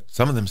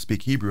 some of them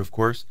speak Hebrew, of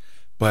course,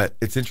 but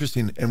it's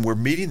interesting. And we're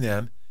meeting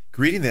them,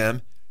 greeting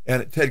them,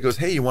 and Ted goes,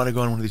 hey, you want to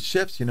go on one of these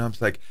ships? You know, I'm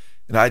just like,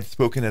 and I'd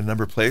spoken at a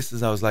number of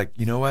places. I was like,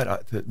 you know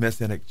what, to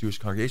Messianic Jewish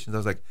congregations, I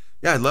was like,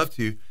 yeah, I'd love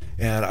to.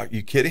 And are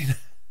you kidding?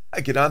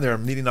 I get on there,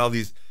 I'm meeting all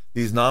these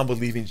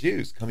non-believing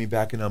Jews coming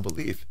back in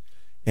unbelief.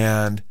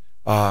 And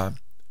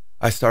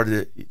I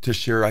started to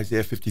share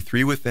Isaiah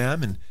 53 with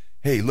them, and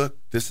hey, look,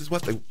 this is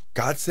what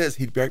God says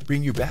he'd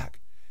bring you back.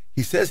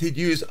 He says he'd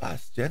use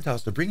us,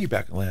 Gentiles, to bring you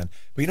back in the land.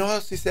 But you know what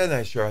else he said in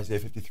Isaiah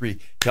 53?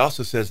 He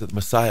also says that the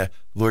Messiah,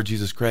 the Lord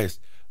Jesus Christ,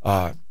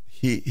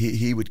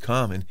 he would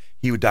come and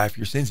he would die for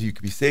your sins and you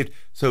could be saved.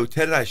 So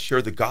Ted and I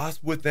shared the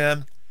gospel with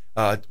them.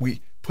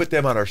 We put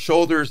them on our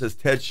shoulders as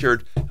Ted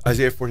shared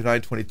Isaiah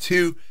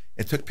 49:22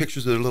 and took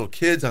pictures of their little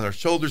kids on their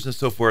shoulders and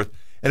so forth.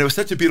 And it was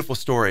such a beautiful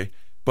story.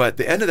 But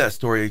the end of that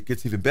story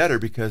gets even better,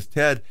 because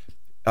Ted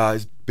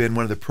has been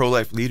one of the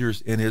pro-life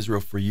leaders in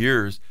Israel for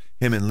years.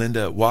 Him and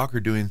Linda Walker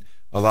doing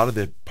a lot of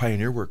the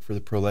pioneer work for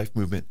the pro-life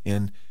movement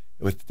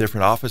with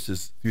different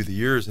offices through the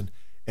years.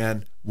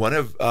 And one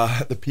of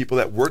the people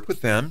that worked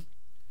with them,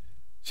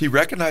 she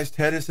recognized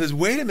Ted and says,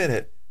 wait a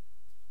minute,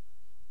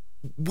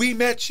 we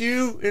met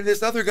you and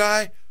this other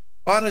guy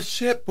on a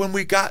ship when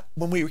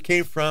we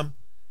came from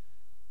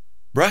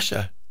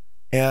Russia,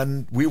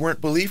 and we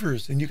weren't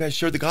believers, and you guys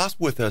shared the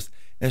gospel with us.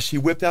 And she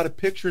whipped out a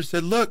picture and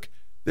said, look,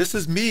 this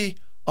is me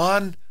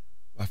on,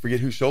 I forget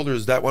whose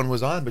shoulders that one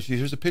was on, but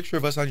here's a picture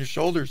of us on your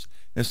shoulders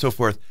and so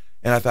forth.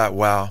 And I thought,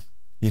 wow,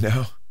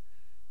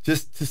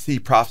 just to see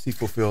prophecy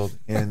fulfilled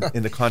in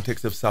the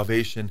context of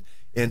salvation.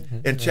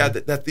 And Chad,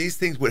 that these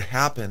things would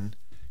happen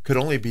could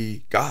only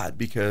be God,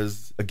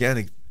 because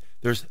again,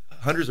 there's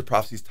hundreds of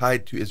prophecies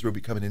tied to Israel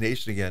becoming a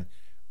nation again.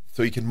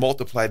 So you can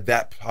multiply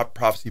that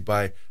prophecy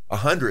by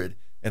 100,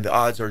 and the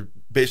odds are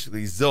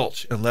basically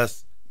zilch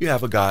unless you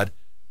have a God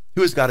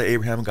Who is God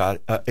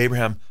of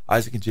Abraham,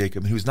 Isaac, and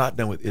Jacob, and who is not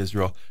done with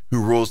Israel,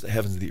 who rules the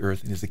heavens and the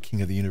earth, and is the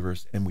King of the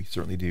universe, and we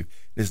certainly do.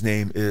 His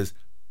name is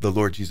the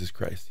Lord Jesus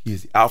Christ. He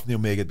is the Alpha and the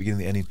Omega, the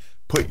beginning and the ending.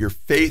 Put your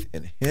faith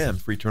in him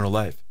for eternal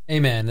life.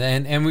 Amen.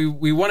 And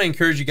we want to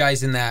encourage you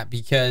guys in that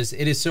because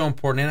it is so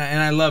important.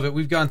 And I love it.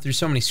 We've gone through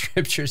so many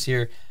scriptures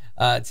here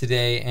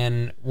today.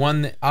 And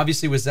one that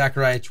obviously was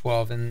Zechariah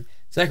 12. And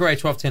Zechariah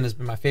 12:10 has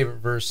been my favorite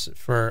verse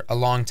for a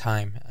long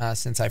time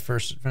since I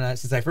first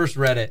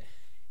read it.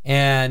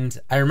 And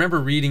I remember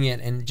reading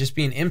it and just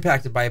being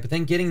impacted by it, but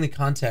then getting the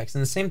context.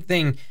 And the same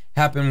thing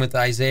happened with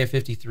Isaiah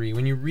 53.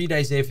 When you read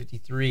Isaiah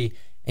 53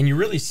 and you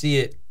really see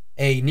it,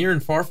 a near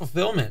and far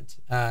fulfillment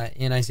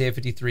in Isaiah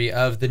 53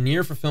 of the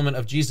near fulfillment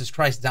of Jesus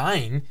Christ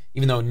dying,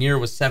 even though near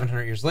was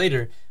 700 years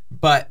later,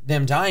 but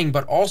them dying,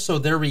 but also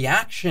their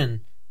reaction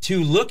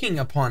to looking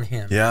upon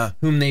him,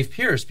 whom they've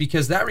pierced,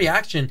 because that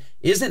reaction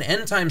is an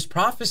end times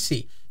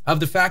prophecy of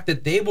the fact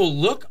that they will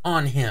look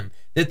on him,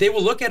 that they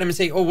will look at him and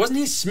say, oh, wasn't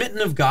he smitten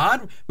of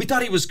God? We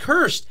thought he was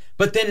cursed.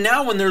 But then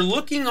now when they're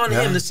looking on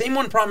him, the same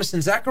one promised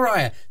in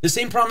Zechariah, the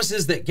same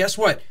promises that, guess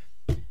what?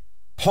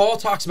 Paul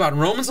talks about in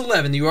Romans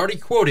 11, you already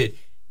quoted,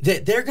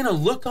 that they're going to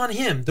look on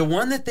him, the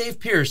one that they've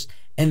pierced,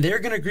 and they're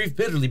going to grieve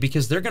bitterly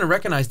because they're going to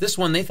recognize this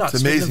one they thought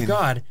smitten of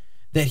God,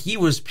 that he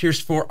was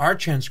pierced for our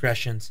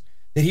transgressions,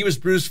 that he was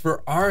bruised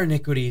for our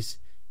iniquities.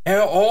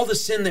 All the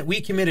sin that we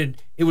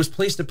committed, it was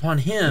placed upon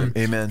him.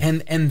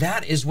 Amen. And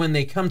that is when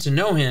they come to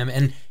know him.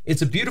 And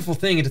it's a beautiful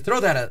thing. And to throw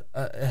that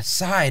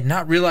aside,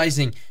 not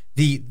realizing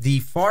the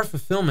far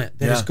fulfillment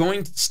that is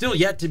going to, still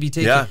yet to be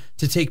taken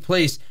to take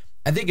place,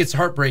 I think it's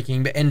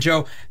heartbreaking. And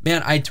Joe,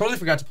 man, I totally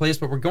forgot to play this,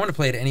 but we're going to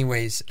play it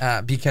anyways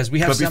because we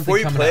have something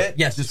coming up. But before you play it,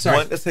 yes, just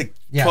one, let's take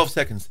 12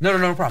 seconds.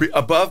 No problem.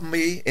 Above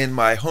me in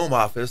my home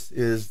office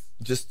is,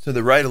 just to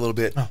the right a little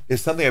bit,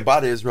 is something I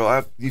bought in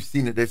Israel. You've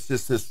seen it. It's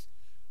just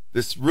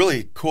this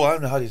really cool, I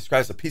don't know how to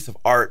describe it, a piece of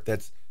art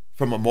that's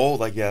from a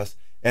mold, I guess.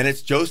 And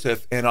it's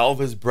Joseph and all of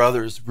his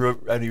brothers,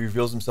 and he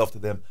reveals himself to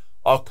them,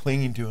 all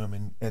clinging to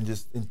him and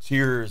just in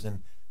tears,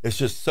 and it's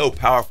just so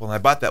powerful. And I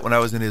bought that when I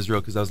was in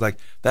Israel because I was like,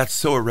 that's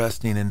so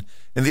arresting. And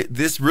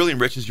this really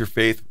enriches your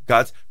faith.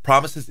 God's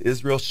promises to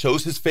Israel,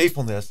 shows his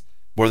faithfulness.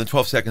 More than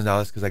 12 seconds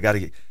now, because I got to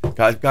get,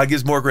 God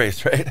gives more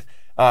grace, right?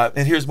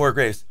 And here's more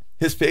grace.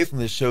 His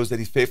faithfulness shows that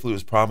he's faithful to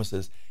his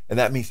promises, and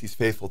that means he's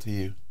faithful to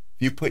you.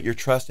 If you put your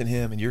trust in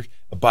him and you're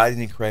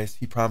abiding in Christ,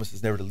 he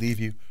promises never to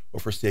leave you or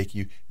forsake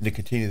you and to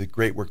continue the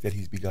great work that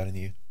he's begun in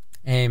you.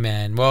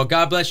 Amen. Well,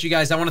 God bless you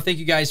guys. I want to thank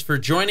you guys for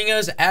joining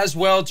us as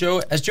well,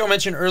 Joe. As Joe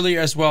mentioned earlier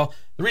as well,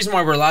 the reason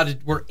why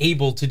we're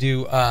able to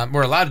do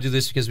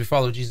this because we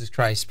follow Jesus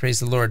Christ. Praise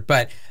the Lord.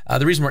 But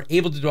the reason we're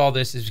able to do all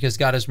this is because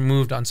God has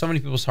moved on so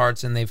many people's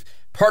hearts, and they've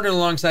partnered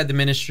alongside the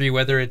ministry,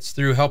 whether it's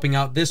through helping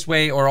out this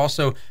way or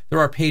also through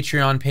our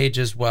Patreon page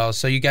as well.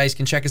 So you guys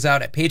can check us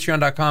out at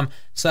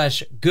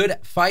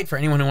patreon.com/goodfight for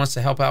anyone who wants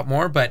to help out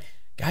more. But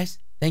guys,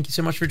 thank you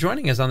so much for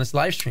joining us on this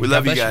live stream. We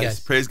love you guys.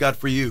 Praise God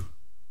for you.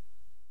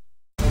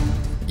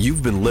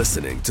 You've been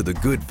listening to The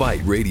Good Fight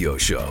Radio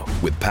Show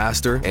with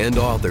pastor and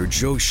author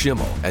Joe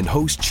Schimmel and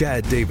host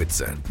Chad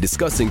Davidson,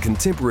 discussing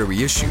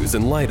contemporary issues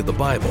in light of the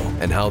Bible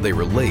and how they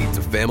relate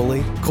to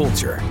family,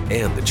 culture,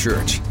 and the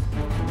church.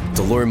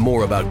 To learn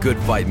more about Good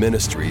Fight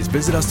Ministries,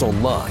 visit us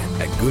online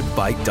at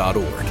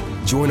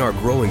goodfight.org. Join our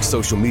growing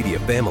social media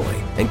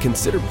family and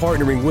consider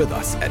partnering with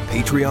us at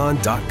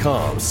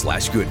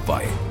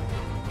patreon.com/goodfight.